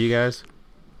mind for you guys?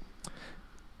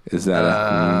 Is that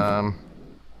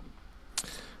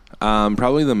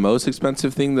probably the most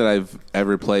expensive thing that I've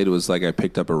ever played was like I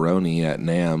picked up a Roni at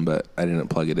NAMM, but I didn't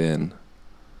plug it in.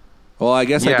 Well, I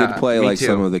guess I Yeah, did play me like too.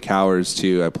 some of the Cowers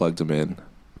too. I plugged them in.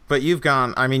 But you've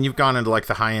gone into like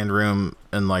the high-end room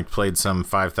and like played some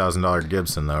 $5,000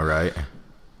 Gibson though, right?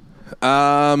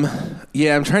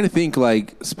 Yeah, I'm trying to think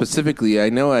like specifically. I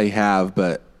know I have,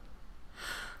 but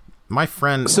My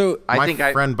friend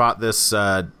friend bought this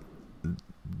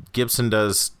Gibson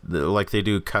does like they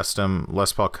do custom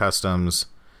Les Paul customs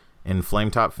in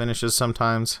flame top finishes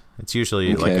sometimes. It's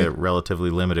usually like Okay. a relatively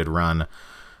limited run.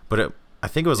 But I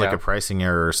think it was like Yeah. a pricing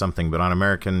error or something, but on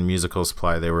American Musical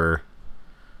Supply they were,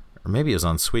 or maybe it was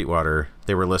on Sweetwater,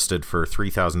 they were listed for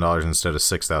 $3,000 instead of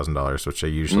 $6,000, which they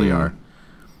usually are.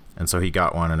 And so he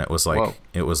got one, and it was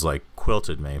like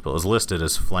quilted maple. It was listed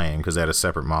as flame because they had a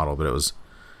separate model, but it was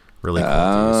really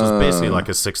quilty. So it was basically like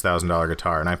a $6,000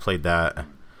 guitar, and I played that,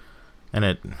 and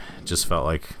it just felt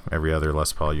like every other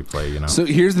Les Paul you play, you know. So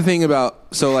here's the thing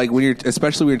about when you're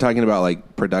especially when you're talking about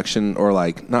like production or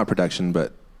like not production,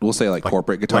 but we'll say like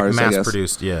corporate guitars, like I guess. mass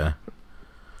produced, yeah.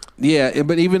 Yeah,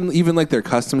 but even like their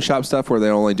custom shop stuff where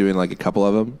they're only doing like a couple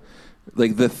of them,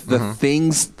 like the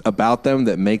things about them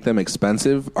that make them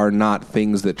expensive are not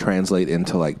things that translate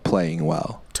into like playing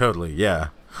well. Totally, yeah.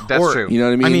 That's true. You know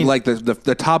what I mean? mean- Like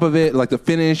the top of it, like the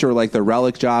finish or like the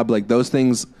relic job, like those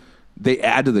things, they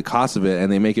add to the cost of it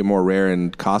and they make it more rare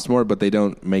and cost more, but they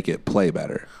don't make it play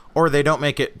better. Or they don't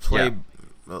make it play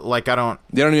like They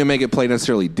don't even make it play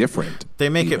necessarily different. They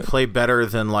make it play better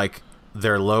than like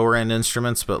their lower end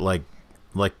instruments, but like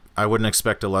I wouldn't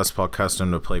expect a Les Paul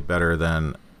custom to play better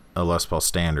than a Les Paul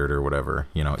standard or whatever,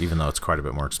 you know, even though it's quite a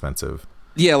bit more expensive.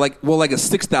 Yeah, like a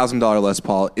 $6,000 Les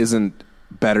Paul isn't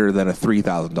better than a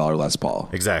 $3,000 Les Paul.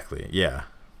 Exactly. Yeah.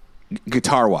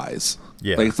 Guitar wise.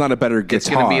 Yeah. Like it's not a better guitar. It's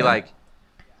gonna be like,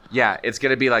 it's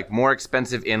gonna be like more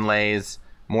expensive inlays,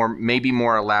 maybe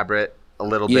more elaborate a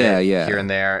little bit here and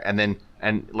there,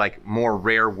 and like more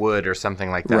rare wood or something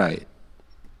like that. Right.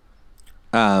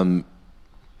 But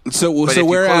So if you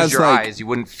whereas close your like eyes, you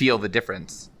wouldn't feel the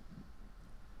difference.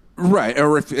 right,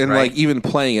 or if, and Right. like even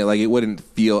playing it, like it wouldn't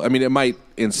feel. I mean, it might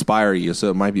inspire you, so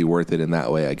it might be worth it in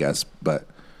that way, I guess. But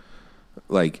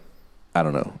like, I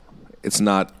don't know. It's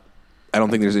not. I don't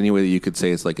think there's any way that you could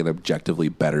say it's like an objectively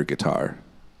better guitar.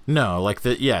 No, like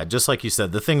just like you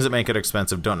said, the things that make it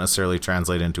expensive don't necessarily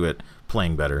translate into it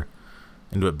playing better,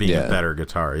 into it being a better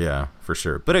guitar. Yeah, for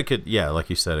sure. But it could, like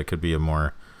you said, it could be a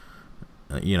more,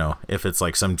 you know, if it's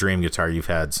like some dream guitar you've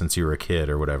had since you were a kid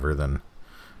or whatever, then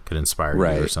could inspire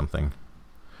you or something.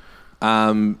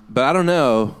 But I don't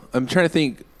know. I'm trying to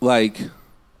think like.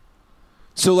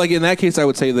 So like in that case, I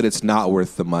would say that it's not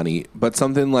worth the money. But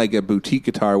something like a boutique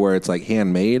guitar where it's like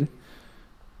handmade,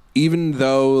 even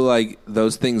though like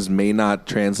those things may not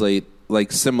translate,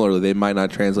 like similarly, they might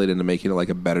not translate into making it like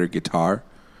a better guitar.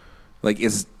 Like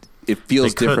it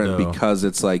feels different because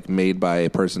it's like made by a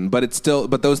person, but it's still,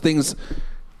 but those things,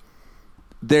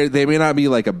 they may not be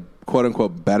like a quote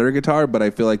unquote better guitar, but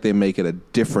I feel like they make it a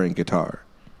different guitar.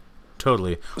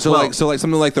 Totally. So like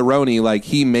something like the Roni, like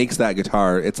he makes that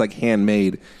guitar, it's like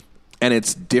handmade, and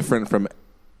it's different from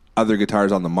other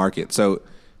guitars on the market. So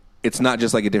it's not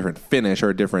just like a different finish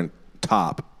or a different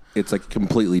top. It's like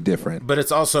completely different. But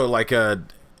it's also like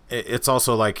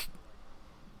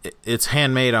it's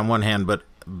handmade on one hand, but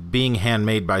being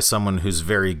handmade by someone who's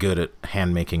very good at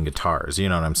hand making guitars. You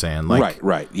know what I'm saying? Like,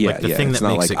 right. Yeah, like the thing it's that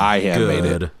not makes like it I handmade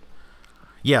good. it.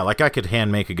 Yeah, like I could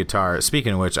hand make a guitar.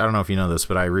 Speaking of which, I don't know if you know this,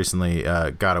 but I recently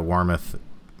got a Warmoth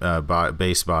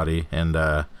bass body, and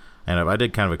I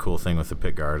did kind of a cool thing with the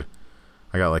pick guard.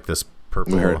 I got like this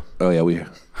purple.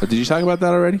 Did you talk about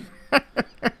that already?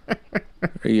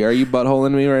 Are you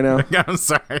buttholing me right now? I'm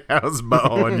sorry, I was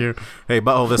buttholing you. Hey,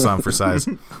 butthole this on for size.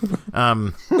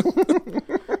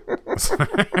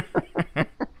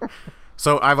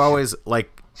 So I've always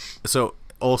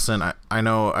Olson, I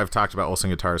know I've talked about Olson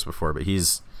Guitars before, but he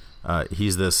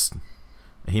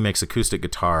makes acoustic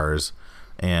guitars,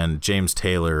 and James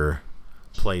Taylor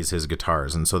plays his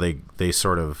guitars, and so they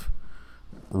sort of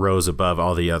rose above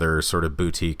all the other sort of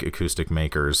boutique acoustic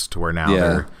makers to where now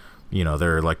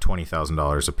they're like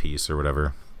 $20,000 a piece or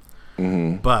whatever.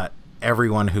 Mm-hmm. But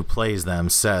everyone who plays them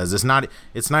says it's not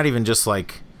even just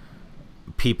like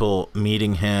people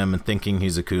meeting him and thinking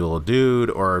he's a cool dude,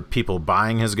 or people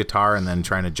buying his guitar and then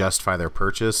trying to justify their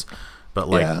purchase, but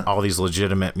like all these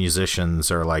legitimate musicians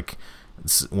are like,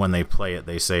 when they play it,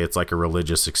 they say it's like a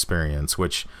religious experience,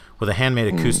 which with a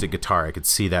handmade acoustic guitar, I could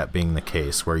see that being the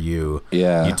case, where you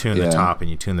tune the top and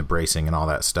you tune the bracing and all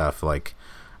that stuff. Like,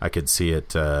 I could see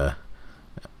it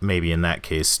maybe in that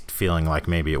case feeling like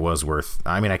maybe it was worth,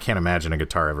 I mean, I can't imagine a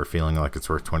guitar ever feeling like it's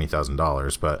worth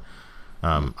 $20,000, but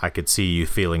I could see you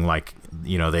feeling like,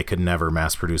 they could never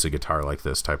mass produce a guitar like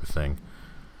this type of thing.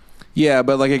 Yeah,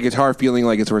 but like a guitar feeling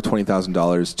like it's worth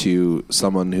 $20,000 to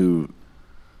someone who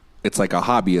it's like a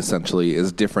hobby essentially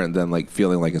is different than like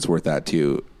feeling like it's worth that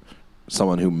to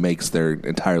someone who makes their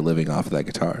entire living off of that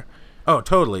guitar. Oh,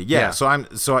 totally. Yeah. So and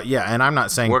I'm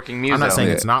not saying working music. I'm not saying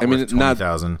it's not worth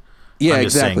 20,000. Yeah,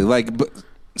 exactly.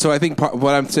 So I think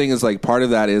what I'm saying is like part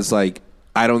of that is like,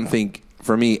 I don't think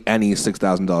for me any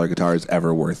 $6,000 guitar is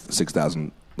ever worth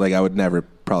 $6,000. Like, I would never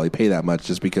probably pay that much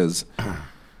just because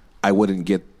I wouldn't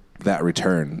get that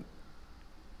return.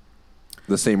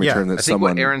 The same return that someone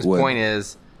would. I think what Aaron's point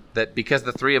is that because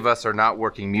the three of us are not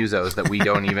working musos, that we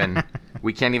don't even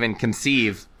we can't even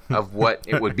conceive of what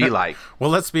it would be like. Well,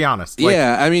 let's be honest.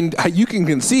 Yeah, I mean, you can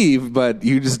conceive, but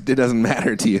it doesn't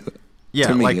matter to you. Yeah,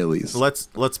 to me at least.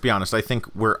 Let's be honest. I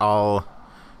think we're all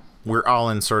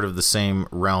in sort of the same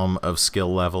realm of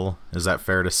skill level. Is that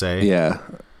fair to say? Yeah.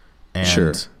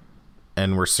 Sure.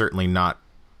 And we're certainly not.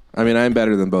 I mean, I'm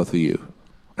better than both of you.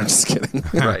 I'm just kidding.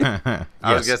 Right.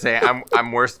 I was gonna say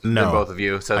I'm worse than both of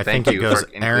you. So thank you. I think it goes for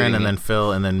Aaron and me. then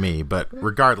Phil and then me. But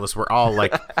regardless, we're all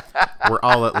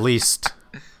at least,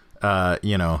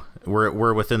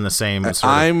 we're within the same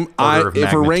sort of order of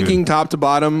if we're magnitude. ranking top to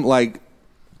bottom, like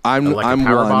I'm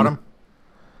power one. bottom.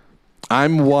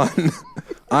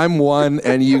 I'm one,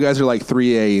 and you guys are like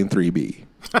 3A and 3B.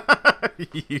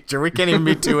 Sure, we can't even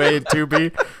be 2A and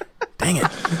 2B. Dang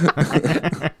it.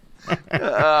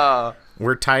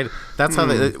 We're tied. That's how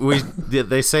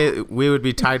they say we would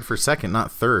be tied for second,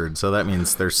 not third. So that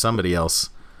means there's somebody else.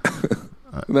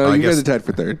 No, you guys are tied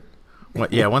for third.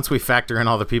 Yeah, once we factor in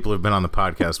all the people who've been on the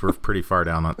podcast, we're pretty far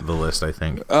down on the list, I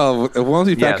think. Oh, once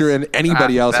we factor in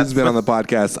anybody else who's been on the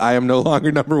podcast, I am no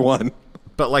longer number one.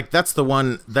 But like that's the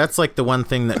one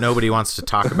thing that nobody wants to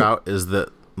talk about is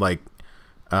that like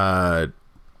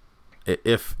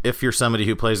if you're somebody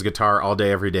who plays guitar all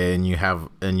day every day and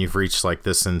you've reached like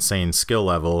this insane skill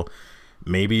level,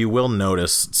 maybe you will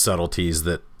notice subtleties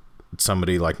that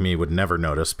somebody like me would never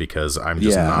notice because I'm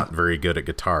just not very good at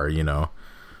guitar,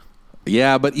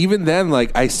 Yeah, but even then,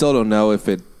 like, I still don't know if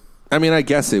it. I mean, I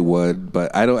guess it would,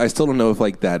 but I still don't know if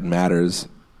like that matters.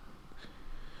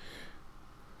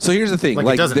 So here's the thing,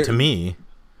 like it doesn't to me.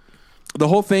 The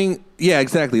whole thing, yeah,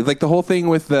 exactly. Like the whole thing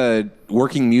with the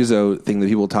working muso thing that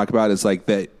people talk about is like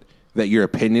that their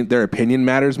opinion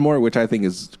matters more, which I think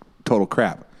is total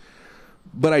crap.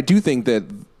 But I do think that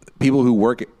people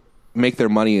who make their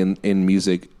money in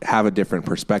music have a different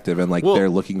perspective, and like they're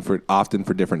looking often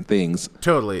for different things.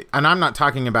 Totally. And I'm not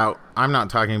talking about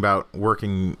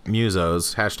working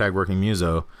musos, hashtag working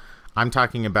muso. I'm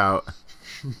talking about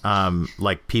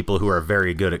like people who are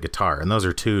very good at guitar, and those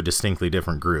are two distinctly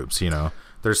different groups,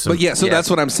 There's some,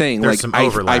 that's what I'm saying. There's like some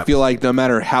overlap. I feel like no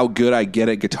matter how good I get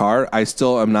at guitar, I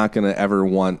still am not going to ever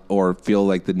want or feel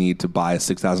like the need to buy a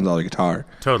 $6,000 guitar.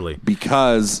 Totally.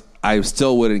 Because I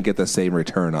still wouldn't get the same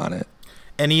return on it.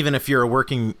 And even if you're a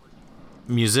working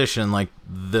musician,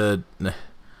 and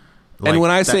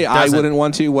when I say I wouldn't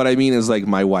want to, what I mean is like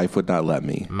my wife would not let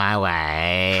me. My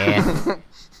wife.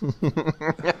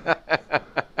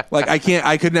 Like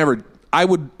I could never. I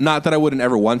would not that I wouldn't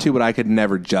ever want to, but I could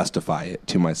never justify it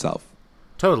to myself.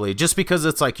 Totally, just because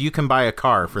it's like you can buy a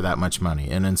car for that much money,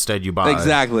 and instead you buy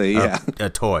a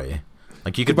toy.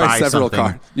 Like you could buy several something.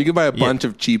 cars. You could buy a bunch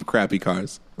of cheap, crappy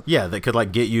cars. Yeah, that could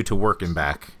like get you to work and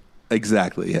back.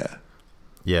 Exactly. Yeah.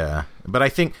 Yeah, but I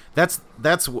think that's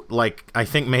like I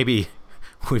think maybe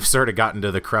we've sort of gotten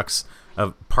to the crux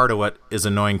of part of what is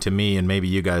annoying to me and maybe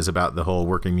you guys about the whole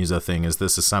working muso thing is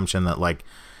this assumption that like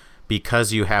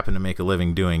because you happen to make a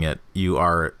living doing it, you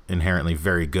are inherently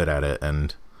very good at it,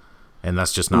 and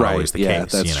that's just not always the case. Yeah,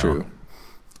 that's true.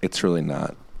 It's really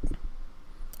not.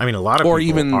 I mean, a lot of or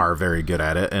people even are very good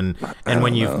at it, and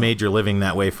when you've made your living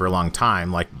that way for a long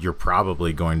time, like you're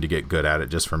probably going to get good at it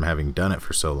just from having done it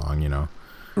for so long, you know.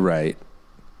 Right.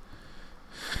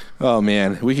 Oh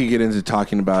man, we could get into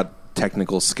talking about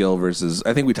technical skill versus.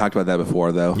 I think we talked about that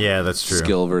before, though. Yeah, that's true.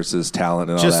 Skill versus talent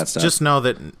and all that stuff. Just know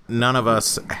that none of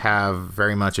us have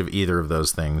very much of either of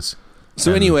those things.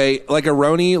 So anyway, like a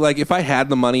Roni, like if I had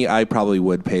the money, I probably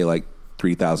would pay like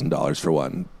 $3,000 for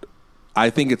one. I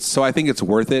think it's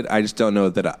worth it. I just don't know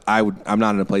that I'm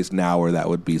not in a place now where that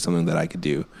would be something that I could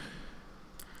do.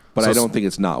 But I don't think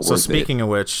it's not worth it. So speaking of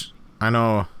which, I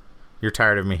know you're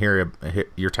tired of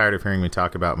hearing me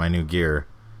talk about my new gear.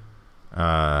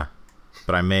 But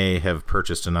I may have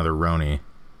purchased another Roni.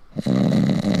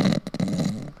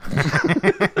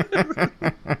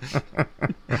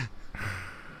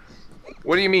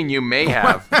 What do you mean you may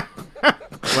have?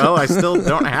 Well, I still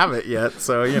don't have it yet,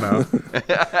 so, you know.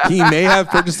 He may have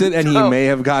purchased it, and he may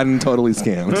have gotten totally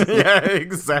scammed. Yeah,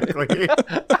 exactly.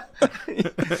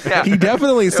 Yeah. He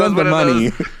definitely sent the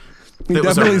money.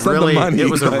 It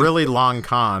was a really long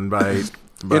con by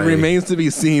It remains to be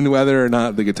seen whether or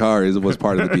not the guitar was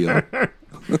part of the deal.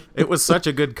 It was such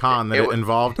a good con that it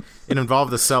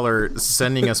involved the seller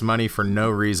sending us money for no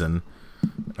reason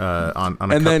on a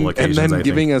couple occasions. And then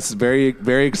giving us very,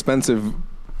 very expensive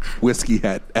whiskey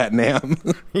at NAM.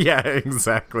 Yeah,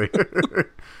 exactly.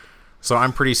 So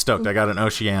I'm pretty stoked. I got an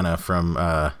Oceana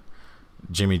from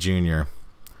Jimmy Jr.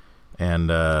 and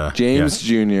James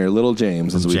Jr., Little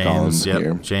James, as we call him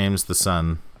here. James the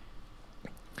son.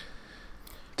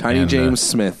 Tiny James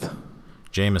Smith.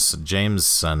 James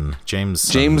son. James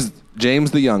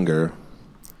the younger.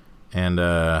 And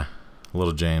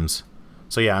Little James.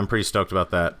 So yeah, I'm pretty stoked about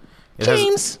that.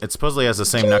 It supposedly has the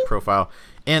same neck profile.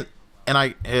 And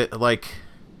like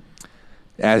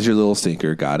as your little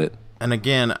stinker, got it. And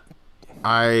again,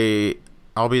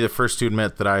 I'll be the first to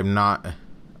admit that I'm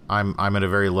at a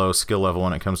very low skill level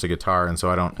when it comes to guitar, and so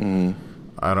I don't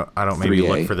maybe 3A.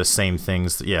 look for the same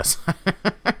things. Yes.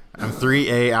 I'm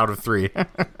 3A out of 3.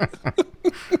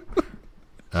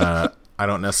 I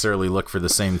don't necessarily look for the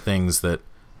same things that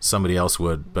somebody else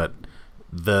would, but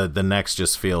the necks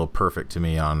just feel perfect to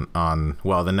me on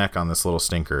the neck on this little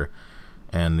stinker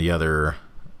and the other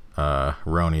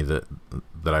Roni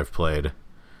that I've played.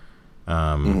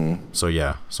 So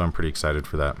yeah, so I'm pretty excited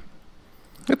for that.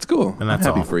 That's cool. And that's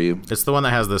I'm happy all for you. It's the one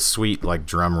that has this sweet like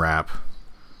drum wrap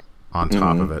on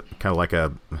top of it, kind of like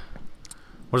a.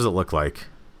 What does it look like?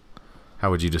 How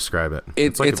would you describe it?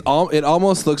 It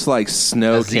almost looks like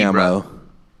snow camo.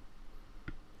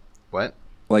 What?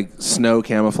 Like snow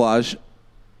camouflage.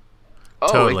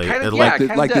 Oh, Totally. it kind of, Like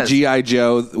like the G.I.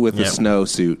 Joe with the snow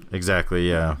suit. Exactly,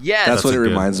 yeah. Yes. That's what it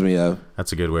reminds me of.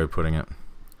 That's a good way of putting it.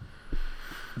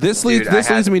 This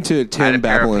leads me to Tim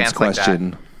Babylon's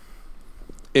question.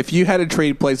 If you had to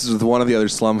trade places with one of the other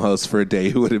slum hosts for a day,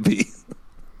 who would it be?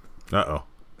 Uh-oh.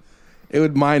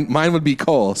 Mine would be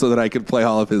Cole, so that I could play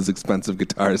all of his expensive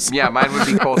guitars. Yeah, mine would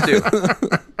be Cole too.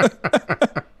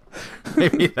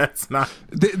 Maybe that's not.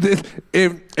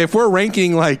 If we're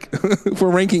ranking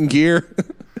gear,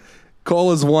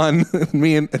 Cole is 1.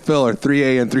 Me and Phil are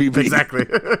 3A and 3B. Exactly.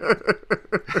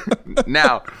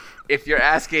 Now, if you're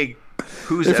asking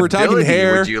whose if we're talking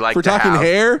hair, would you like if we're talking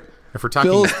hair, if we're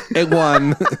talking Phil's at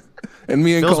 1, and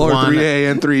me and Phil's Cole are 1.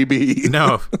 3A and 3B.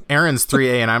 No, Aaron's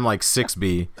 3A and I'm like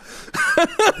 6B.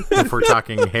 If we're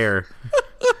talking hair.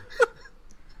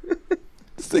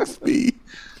 6B.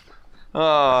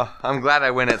 Oh, I'm glad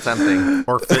I win at something.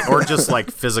 Or just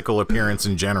like physical appearance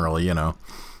in general, you know.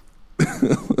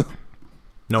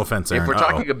 No offense, Aaron. If we're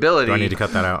talking ability, do I need to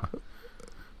cut that out?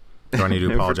 Do I need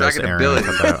to apologize to Aaron ability.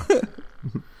 and cut that out?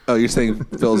 Oh, you're saying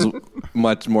Phil's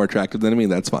much more attractive than me?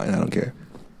 That's fine. I don't care.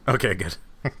 Okay, good.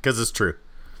 Because it's true.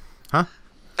 Huh?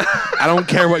 I don't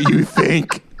care what you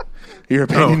think. Your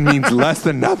opinion means less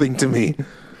than nothing to me.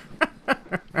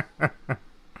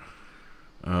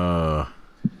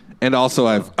 And also,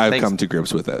 I've come to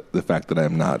grips with it, the fact that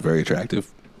I'm not very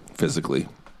attractive physically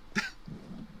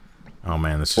Oh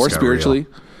man, this just or got spiritually.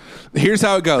 real. Here's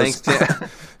how it goes. Thanks, Tim.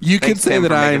 You could Thanks, say Tim, that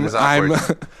for making this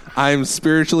awkward. I'm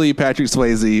spiritually Patrick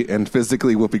Swayze and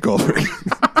physically Whoopi Goldberg.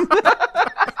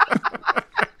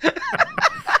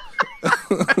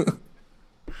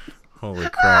 Holy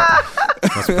crap,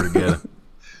 that's pretty good.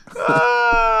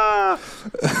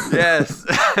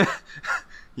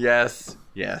 Yes.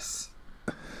 Yes.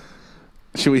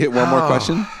 Should we hit one more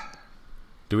question?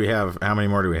 Do we have? How many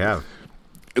more do we have?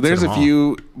 There's a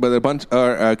few, but a bunch.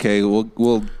 Okay,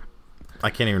 we'll. I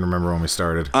can't even remember when we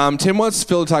started. Tim wants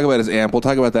Phil to talk about his amp. We'll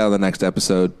talk about that on the next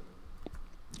episode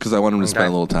because I want him to spend a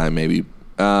little time, maybe.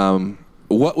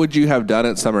 what would you have done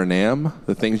at Summer NAMM?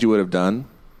 The things you would have done?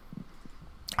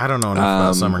 I don't know enough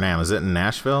about Summer NAMM. Is it in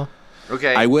Nashville?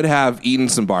 Okay. I would have eaten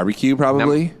some barbecue,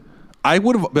 probably. I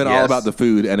would have been all about the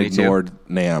food and ignored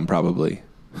NAMM, probably.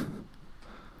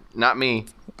 Not me.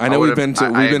 I know we've been to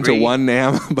one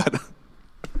NAMM, but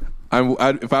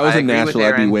if I was in Nashville,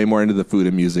 I'd be way more into the food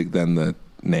and music than the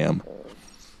NAMM.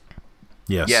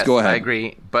 Yes. Go ahead. I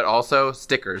agree. But also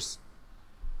stickers.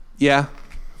 Yeah,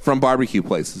 from barbecue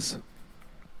places.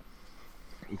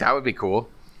 That would be cool.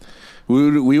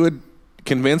 We would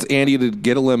convince Andy to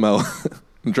get a limo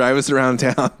and drive us around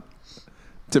town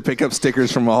to pick up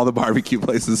stickers from all the barbecue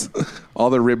places, all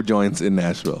the rib joints in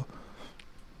Nashville.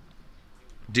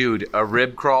 Dude, a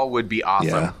rib crawl would be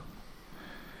awesome.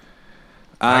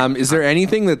 Yeah. Is there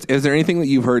anything that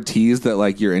you've heard teased that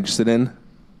like you're interested in?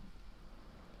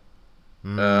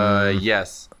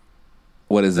 Yes.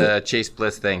 What is it? The Chase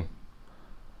Bliss thing.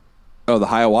 Oh, the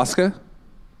ayahuasca?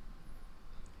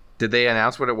 Did they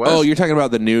announce what it was? Oh, you're talking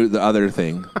about the other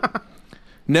thing.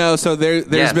 No, so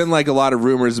there's been like a lot of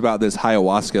rumors about this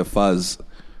ayahuasca fuzz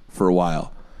for a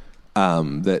while.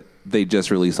 That they just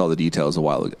released all the details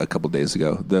a couple days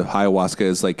ago. The ayahuasca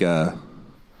is like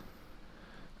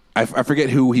I forget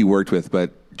who he worked with,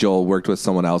 but Joel worked with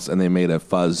someone else, and they made a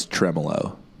fuzz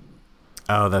tremolo.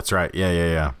 Oh, that's right.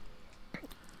 Yeah.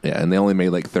 Yeah, and they only made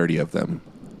like 30 of them.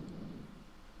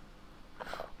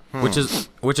 Which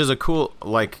is a cool,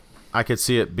 like, I could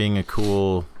see it being a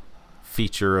cool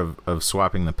feature of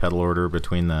swapping the pedal order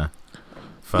between the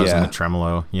fuzz and the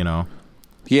tremolo, you know?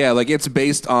 Yeah, like it's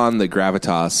based on the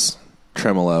Gravitas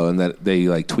tremolo, and that they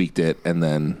like tweaked it and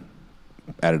then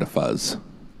added a fuzz.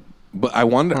 But I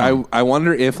wonder, I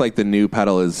wonder if like the new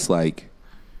pedal is like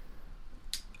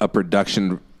a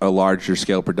larger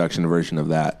scale production version of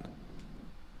that.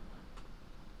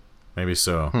 Maybe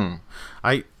so.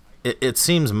 It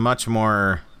seems much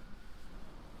more.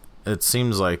 It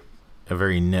seems like a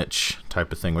very niche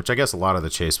type of thing, which I guess a lot of the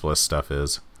Chase Bliss stuff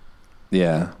is.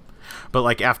 Yeah. But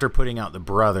like after putting out the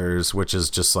Brothers, which is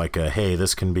just like a hey,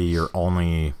 this can be your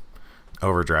only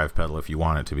overdrive pedal if you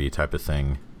want it to be type of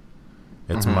thing.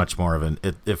 It's much more of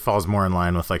it falls more in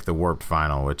line with like the Warped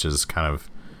Vinyl, which is kind of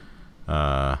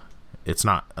it's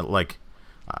not like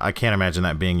I can't imagine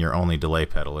that being your only delay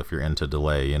pedal if you're into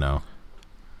delay, you know.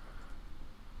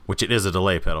 Which it is a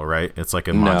delay pedal, right? It's like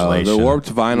a modulation. No, the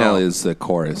Warped Vinyl is the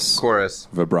chorus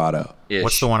vibrato.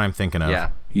 What's the one I'm thinking of?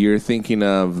 Yeah. You're thinking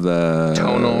of the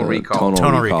Tonal Recall.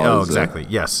 Tonal Recall. Oh, exactly.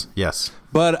 Yes.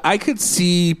 But I could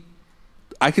see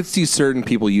certain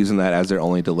people using that as their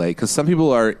only delay, because some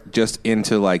people are just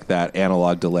into like that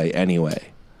analog delay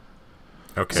anyway.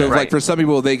 Okay. So like for some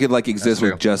people, they could like exist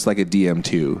with just like a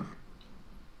DM2.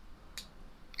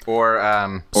 Or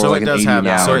so like it does have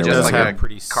like a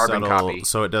pretty carbon subtle, copy.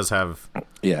 So it does have.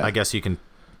 Yeah. I guess you can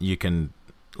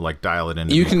like dial it in.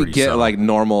 You can get like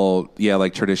normal,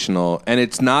 like traditional, and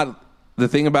it's not. The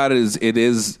thing about it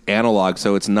is analog,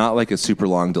 so it's not like a super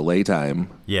long delay time.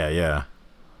 Yeah.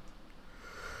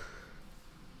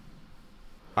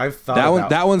 I've thought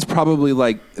that one's probably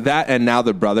like that, and now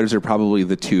the Brothers are probably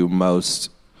the two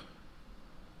most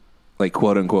like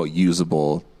quote unquote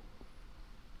usable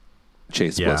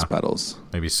Chase Bliss pedals.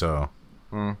 Maybe so.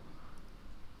 I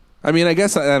mean, I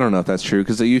guess I don't know if that's true,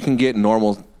 because you can get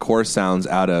normal core sounds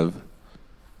out of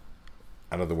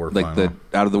the warped vinyl.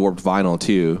 Out of the warped vinyl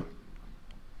too.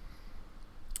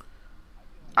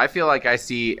 I feel like I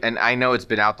see, and I know it's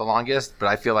been out the longest, but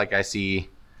I feel like I see.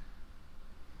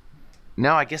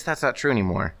 No, I guess that's not true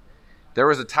anymore. There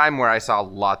was a time where I saw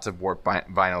lots of warped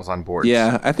vinyls on boards.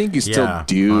 Yeah, I think you still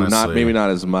do. Honestly. Maybe not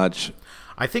as much.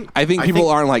 I think people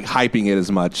aren't like hyping it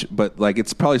as much, but like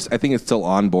it's probably. I think it's still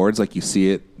on boards, like you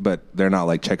see it, but they're not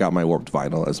like check out my warped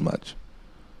vinyl as much.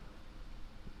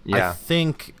 Yeah, I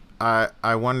think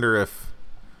I wonder if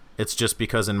it's just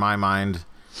because in my mind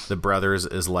the Brothers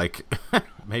is like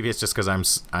maybe it's just because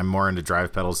I'm more into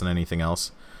drive pedals than anything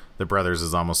else. The Brothers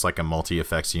is almost like a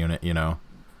multi-effects unit, you know,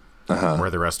 where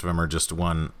the rest of them are just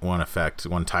one effect,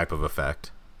 one type of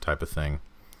effect type of thing.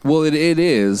 Well, it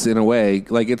is in a way.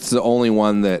 Like it's the only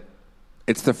one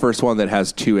it's the first one that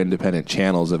has two independent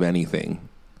channels of anything.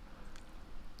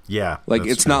 Yeah, like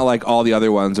it's not like all the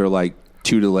other ones are like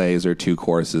two delays or two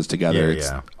choruses together.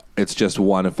 It's just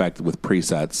one effect with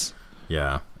presets.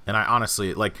 Yeah, and I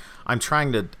honestly like I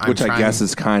guess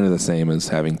is kind of the same as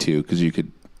having two, because you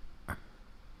could.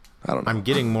 I don't know. I'm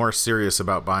getting more serious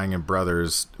about buying a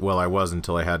Brothers. Well, I was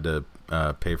until I had to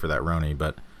pay for that Roni,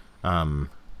 but.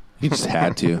 You just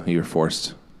had to. You were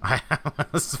forced. I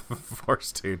was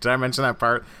forced to. Did I mention that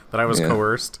part? That I was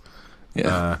coerced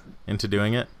into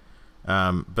doing it?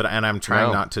 And I'm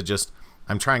trying not to just...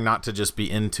 I'm trying not to just be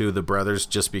into the brothers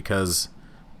just because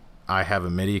I have a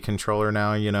MIDI controller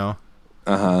now, you know?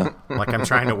 Like, I'm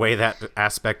trying to weigh that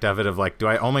aspect of it of, like, do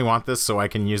I only want this so I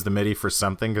can use the MIDI for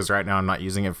something? Because right now I'm not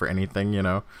using it for anything, you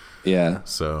know? Yeah.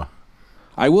 So...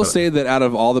 I will say that out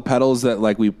of all the pedals that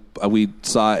like we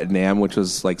saw at NAMM, which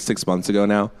was like 6 months ago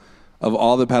now, of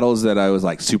all the pedals that I was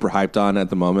like super hyped on at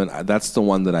the moment, that's the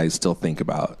one that I still think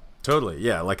about. Totally,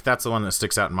 yeah. Like that's the one that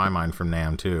sticks out in my mind from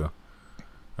NAMM too,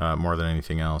 more than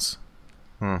anything else.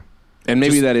 And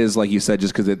maybe that is, like you said,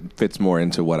 just because it fits more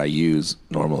into what I use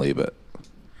normally.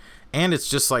 And it's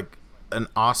just like an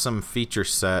awesome feature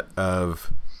set of,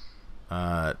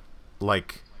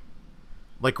 like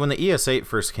when the ES8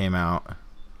 first came out,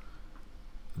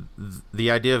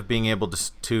 the idea of being able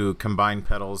to combine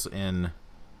pedals in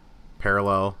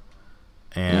parallel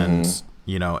and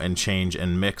you know, and change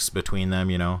and mix between them,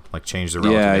 you know, like change the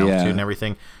relative altitude and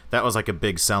everything, that was like a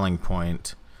big selling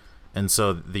point. And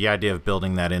so the idea of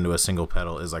building that into a single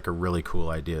pedal is like a really cool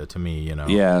idea to me, you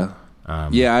know.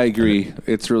 I agree.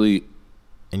 It's really,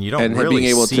 and you don't really being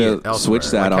able see to it elsewhere.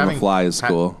 switch that like on the fly is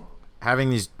cool. Having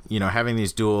these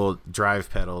dual drive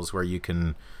pedals where you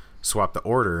can swap the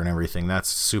order and everything, that's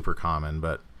super common,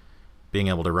 but being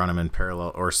able to run them in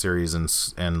parallel or series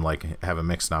and like have a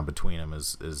mix knob between them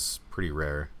is pretty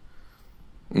rare.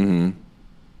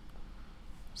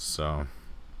 So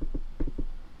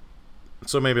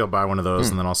maybe I'll buy one of those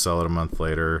and then I'll sell it a month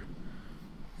later.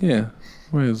 Yeah.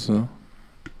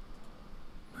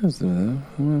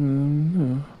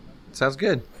 Sounds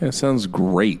good. Yeah, it sounds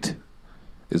great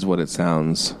is what it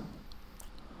sounds.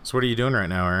 So what are you doing right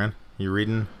now, Aaron? You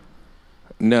reading?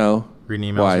 No.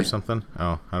 Reading emails or something?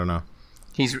 Oh, I don't know.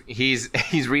 He's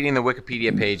reading the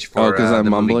Wikipedia page for because I'm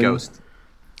the mumbling? movie Ghost.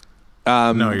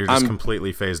 No, you're just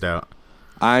completely phased out.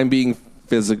 I'm being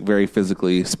very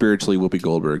physically, spiritually Whoopi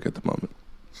Goldberg at the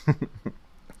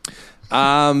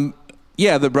moment.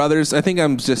 Yeah, the brothers. I think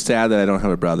I'm just sad that I don't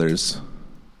have a brothers.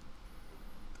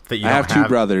 That you I have two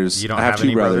brothers. You don't I have have two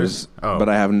any brothers, Oh. but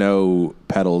I have no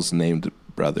pedals named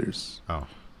brothers. Oh.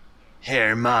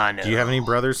 Hermano. Do you have any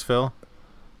brothers, Phil?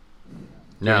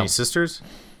 Do you have any sisters?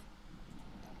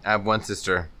 I have one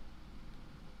sister.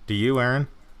 Do you, Aaron?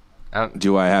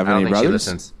 Do I have any think brothers? She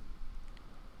listens.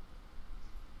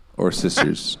 Or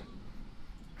sisters?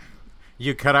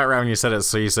 You cut out right when you said it,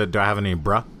 so you said, do I have any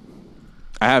bruh?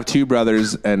 I have two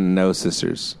brothers and no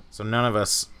sisters. So none of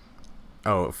us...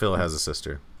 Oh, Phil has a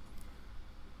sister.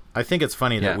 I think it's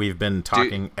funny that we've been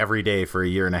talking every day for a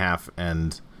year and a half,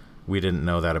 and we didn't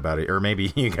know that about it. Or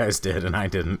maybe you guys did, and I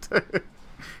didn't.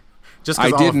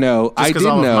 I did know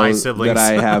that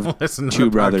I have two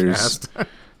brothers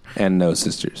and no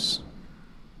sisters.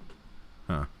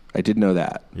 Huh. I did know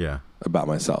that. Yeah. About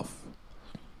myself.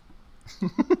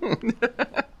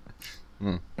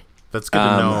 That's good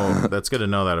to know. That's good to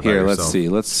know that about yourself. Let's see.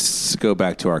 Let's go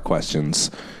back to our questions.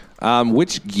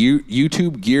 Which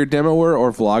YouTube gear demoer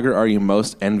or vlogger are you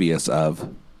most envious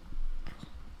of?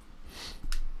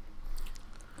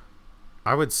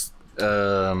 I would say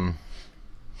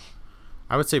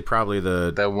probably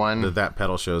the one That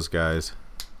Pedal Shows guys.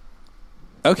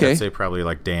 Okay. I'd say probably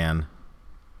like Dan.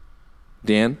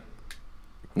 Dan?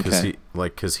 Because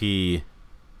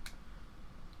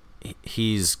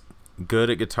he's good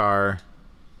at guitar.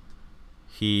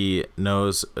 He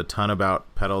knows a ton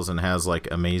about pedals and has like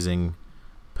amazing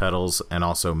pedals, and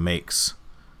also makes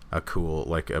a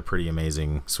pretty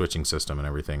amazing switching system and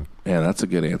everything. Yeah, that's a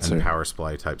good answer. And power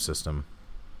supply type system.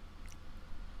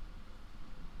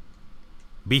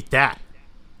 Beat that.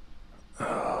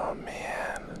 Oh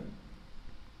man.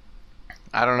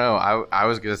 I don't know. I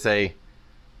was gonna say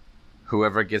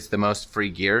whoever gets the most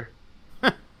free gear.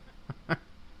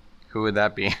 Who would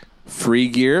that be? Free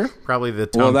gear? Probably the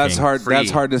Tone Well, that's King. hard. Free. That's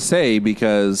hard to say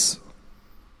because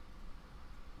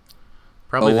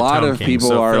Probably a the lot Tone of King. people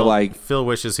So are Phil, like Phil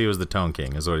wishes he was the Tone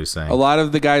King, is what he's saying. a lot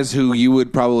of the guys who you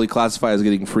would probably classify as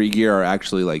getting free gear are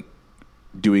actually like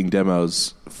doing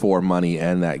demos for money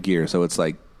and that gear, so it's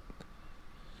like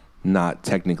not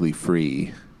technically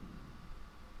free.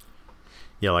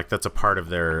 Yeah, like that's a part of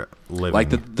their living.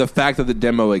 Like the fact that the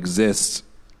demo exists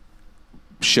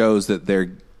shows that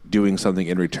they're doing something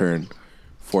in return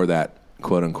for that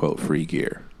quote unquote free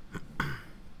gear.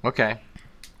 Okay,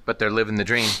 but they're living the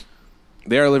dream.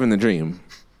 They are living the dream.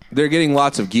 They're getting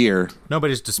lots of gear,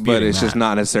 Nobody's disputing but it's that. just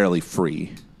not necessarily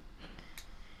free.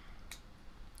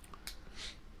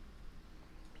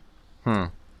 Yeah,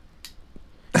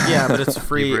 but it's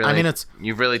free. Really, I mean,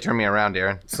 you've really turned me around,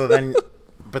 Aaron. so then,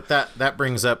 but that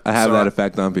brings up. I have so that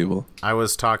effect on people. I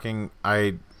was talking.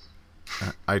 I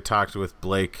talked with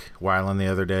Blake Weiland the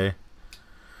other day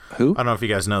Who? I don't know if you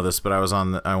guys know this, but I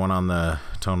went on the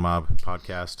Tone Mob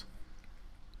podcast.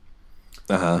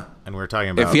 Uh-huh. And we were talking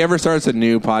about... If he ever starts a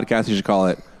new podcast, you should call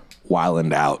it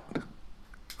Wildin' Out.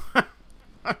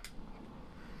 I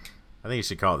think you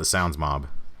should call it the Sounds Mob.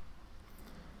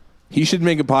 He should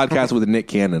make a podcast with Nick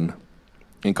Cannon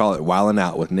and call it Wildin'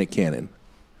 Out with Nick Cannon.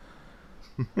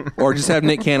 Or just have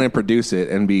Nick Cannon produce it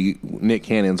and be Nick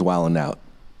Cannon's Wildin' Out.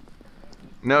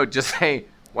 No, just say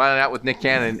Wildin' Out with Nick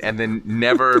Cannon and then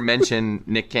never mention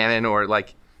Nick Cannon or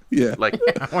like I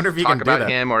wonder if you talk can about do that.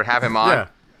 him or have him on. Yeah.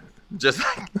 Just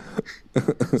like...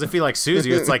 Because if he likes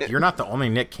Susie, it's like, you're not the only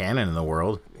Nick Cannon in the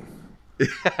world.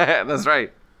 That's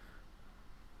right.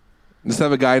 Just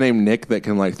have a guy named Nick that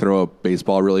can like throw a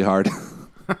baseball really hard.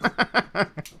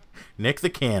 Nick the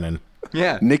Cannon.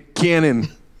 Yeah. Nick Cannon.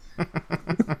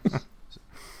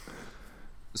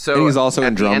 So And he's also in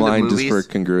at the end of Drumline just movies- for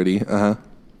congruity. Uh-huh.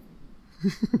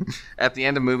 At the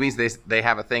end of movies, they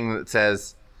have a thing that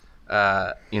says,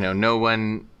 no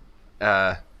one.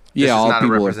 This is all not a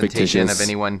people are representation fictitious. of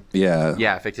anyone. Yeah.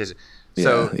 Yeah, fictitious.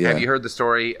 So, Yeah. have you heard the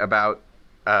story about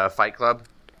Fight Club?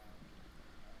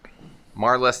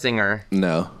 Marla Singer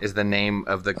No. is the name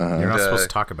of the. You're not supposed to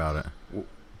talk about it.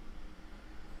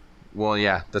 Well,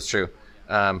 yeah, that's true.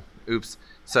 Oops.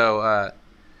 So,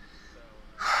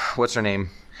 what's her name?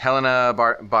 Helena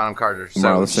Bonham Carter. So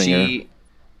Marla Singer.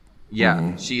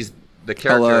 she, she's the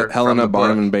character. from Helena the book.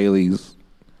 Barnum and Bailey's.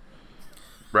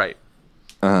 Right.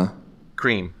 Uh-huh.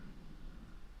 Cream.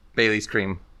 Bailey's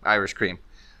cream. Irish cream.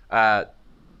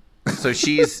 So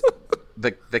she's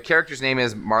the character's name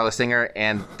is Marla Singer,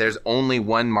 and there's only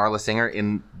one Marla Singer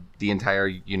in the entire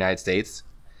United States.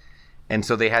 And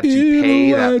so they had to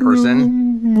pay that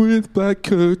person with black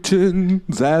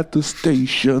curtains at the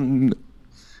station.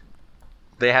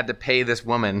 They had to pay this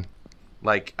woman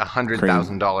like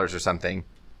 $100,000 or something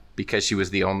because she was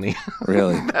the only.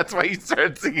 Really? That's why you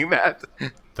started singing that.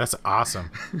 That's awesome.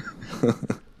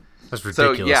 That's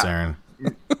ridiculous, Aaron.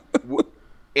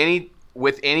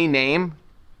 With any name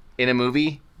in a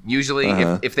movie, usually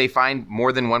if they find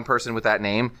more than one person with that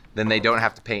name, then they don't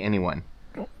have to pay anyone.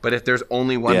 But if there's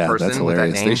only one That's person with that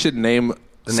hilarious. name, They should name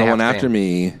they someone have to after pay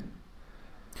me.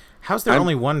 How's there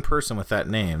only one person with that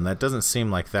name? That doesn't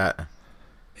seem like that.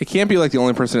 It can't be like the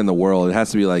only person in the world. It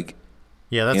has to be like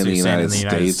Yeah, that's in what the you're saying, in United the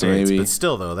United States, States. maybe. But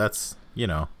still, though, that's,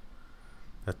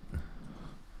 that,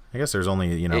 I guess there's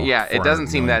only, it 400 doesn't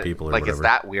seem million that people or like it's whatever.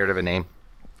 that weird of a name.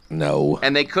 no.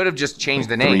 And they could have just changed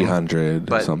the name, 300 or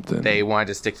but something. they wanted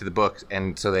to stick to the book,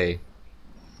 and so they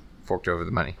forked over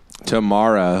the money. To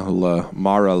Marlo.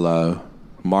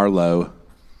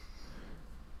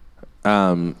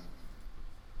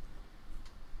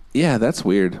 Yeah, that's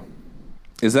weird.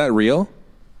 Is that real?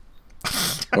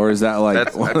 Or is that like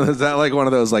is that like one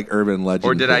of those like urban legends?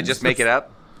 Or did I just make it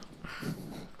up?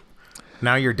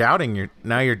 Now you're doubting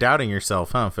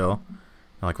yourself, huh, Phil? You're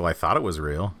like, well, I thought it was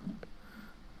real.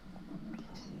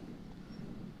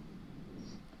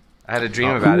 I had a dream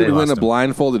Who about would it. win a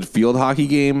blindfolded field hockey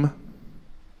game?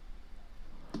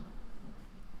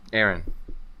 Aaron.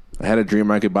 I had a dream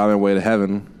I could buy my way to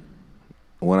heaven.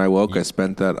 When I woke, I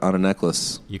spent that on a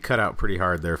necklace. You cut out pretty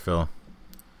hard there, Phil.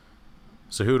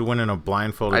 So who would win in a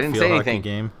blindfolded I didn't field say hockey anything.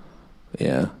 game?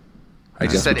 Yeah. I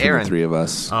just said between Aaron. the three of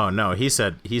us. Oh no, he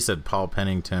said Paul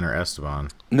Pennington or Esteban.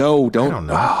 No, I don't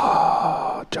know.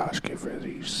 Oh, Josh gave her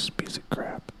these piece of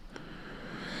crap.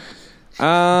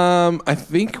 I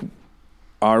think.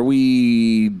 Are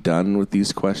we done with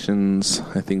these questions?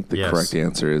 I think the Yes. correct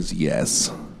answer is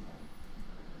yes.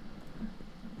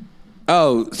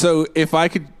 Oh, so if I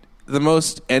could,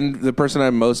 the person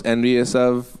I'm most envious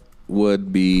of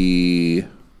would be.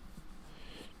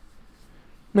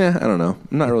 I don't know.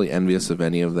 I'm not really envious of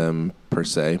any of them per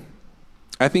se.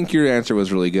 I think your answer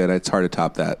was really good. It's hard to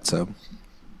top that, so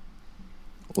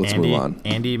let's move on.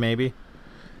 Andy, maybe?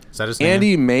 Is that his name?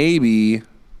 Andy, maybe.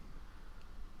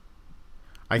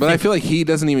 I But I feel like he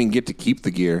doesn't even get to keep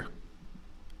the gear.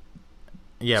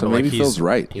 yeah, So but maybe like Phil's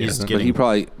right. He's But getting, he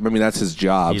probably, that's his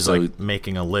job. he's so like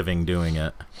making a living doing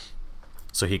it,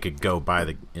 so he could go buy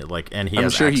the and he I'm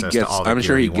has sure he access gets. to all the I'm gear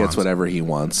sure he wants. gets whatever he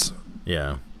wants,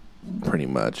 Yeah, pretty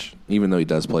much. Even though he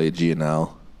does play a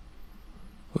G&L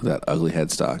with that ugly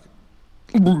headstock.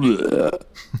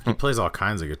 he plays all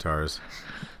kinds of guitars.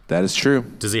 That is true.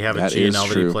 Does he have That a G&L is that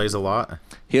he true. plays a lot?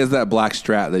 He has that black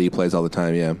Strat that he plays all the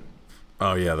time. Yeah,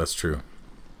 Oh yeah, that's true.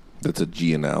 that's a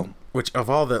G&L. Which of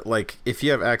all the if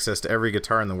you have access to every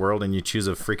guitar in the world and you choose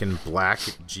a freaking black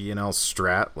G&L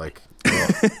Strat, what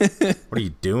are you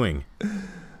doing?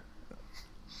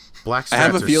 Black Strats I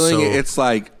have a are feeling so,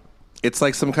 it's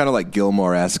like some kind of like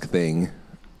Gilmore-esque thing.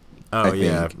 Oh I think.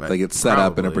 yeah, like it's set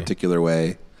up in a probably. particular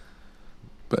way.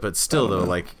 But still, though,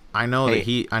 like I know that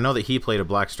he played a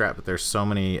black strat, but there's so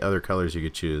many other colors you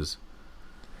could choose.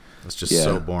 It's just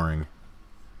so boring.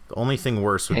 The only thing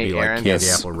worse would be Aaron? like candy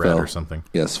apple red Phil. or something.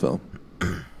 Yes, Phil.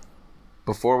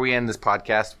 Before we end this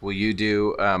podcast, will you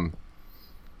do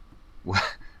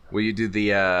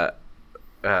the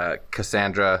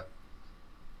Cassandra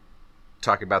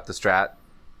talk about the strat?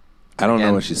 I don't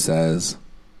know what she says.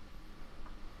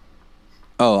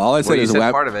 Oh, all I said is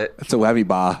part of it. It's a whammy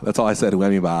ba. That's all I said.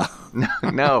 Whammy ba.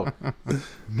 No.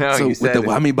 So You said with the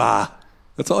whammy ba.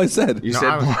 That's all I said. You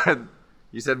said more.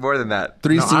 You said more than that.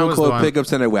 3 single coil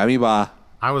pickups and a whammy ba.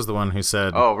 I was the one who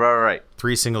said, "Oh, right.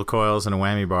 3 single coils and a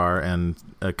whammy bar and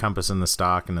a compass in the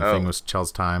stock, and the thing was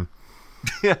Chell's time."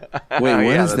 Wait, what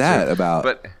is that true. about?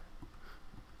 But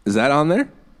is that on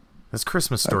there? That's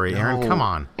Christmas Story, Aaron. Come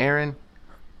on, Aaron.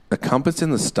 A compass in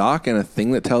the stock and a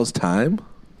thing that tells time?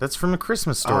 That's from the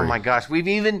Christmas Story. Oh my gosh, we've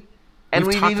even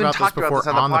talked about this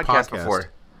on the podcast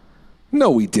before. No,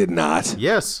 we did not.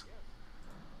 Yes,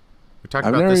 we talked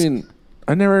about this.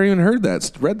 I never even read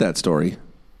that story.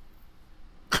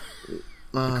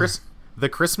 The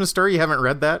Christmas Story. You haven't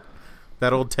read that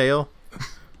old tale?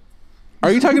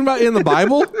 Are you talking about in the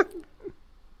Bible?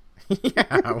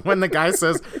 Yeah, when the guy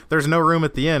says there's no room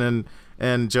at the inn,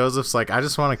 and Joseph's like, I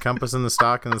just want a compass in the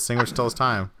stock and the thing which tells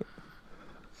time.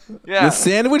 Yeah, the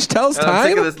sandwich tells time. I'm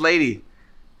sick of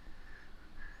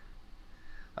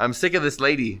this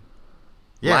lady.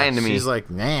 Lying to me. She's like,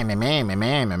 man, and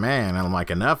I'm like,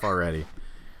 enough already.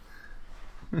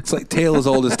 It's like tale as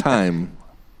old as time.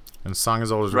 And song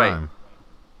as old as rhyme.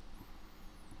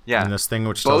 Yeah. And this thing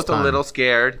which tells time. Both a little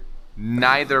scared,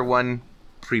 neither one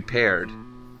prepared.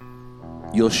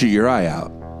 You'll shoot your eye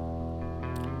out.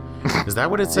 Is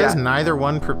that what it says? Yeah. Neither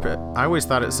one prepared. I always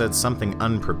thought it said something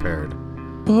unprepared.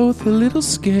 Both a little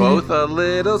scared.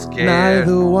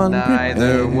 Neither one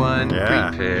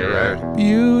prepared.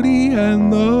 Beauty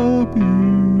and the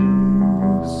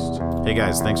Beast. Hey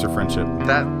guys, thanks for friendship.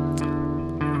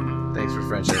 Thanks for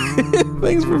friendship.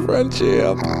 Thanks for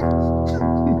friendship.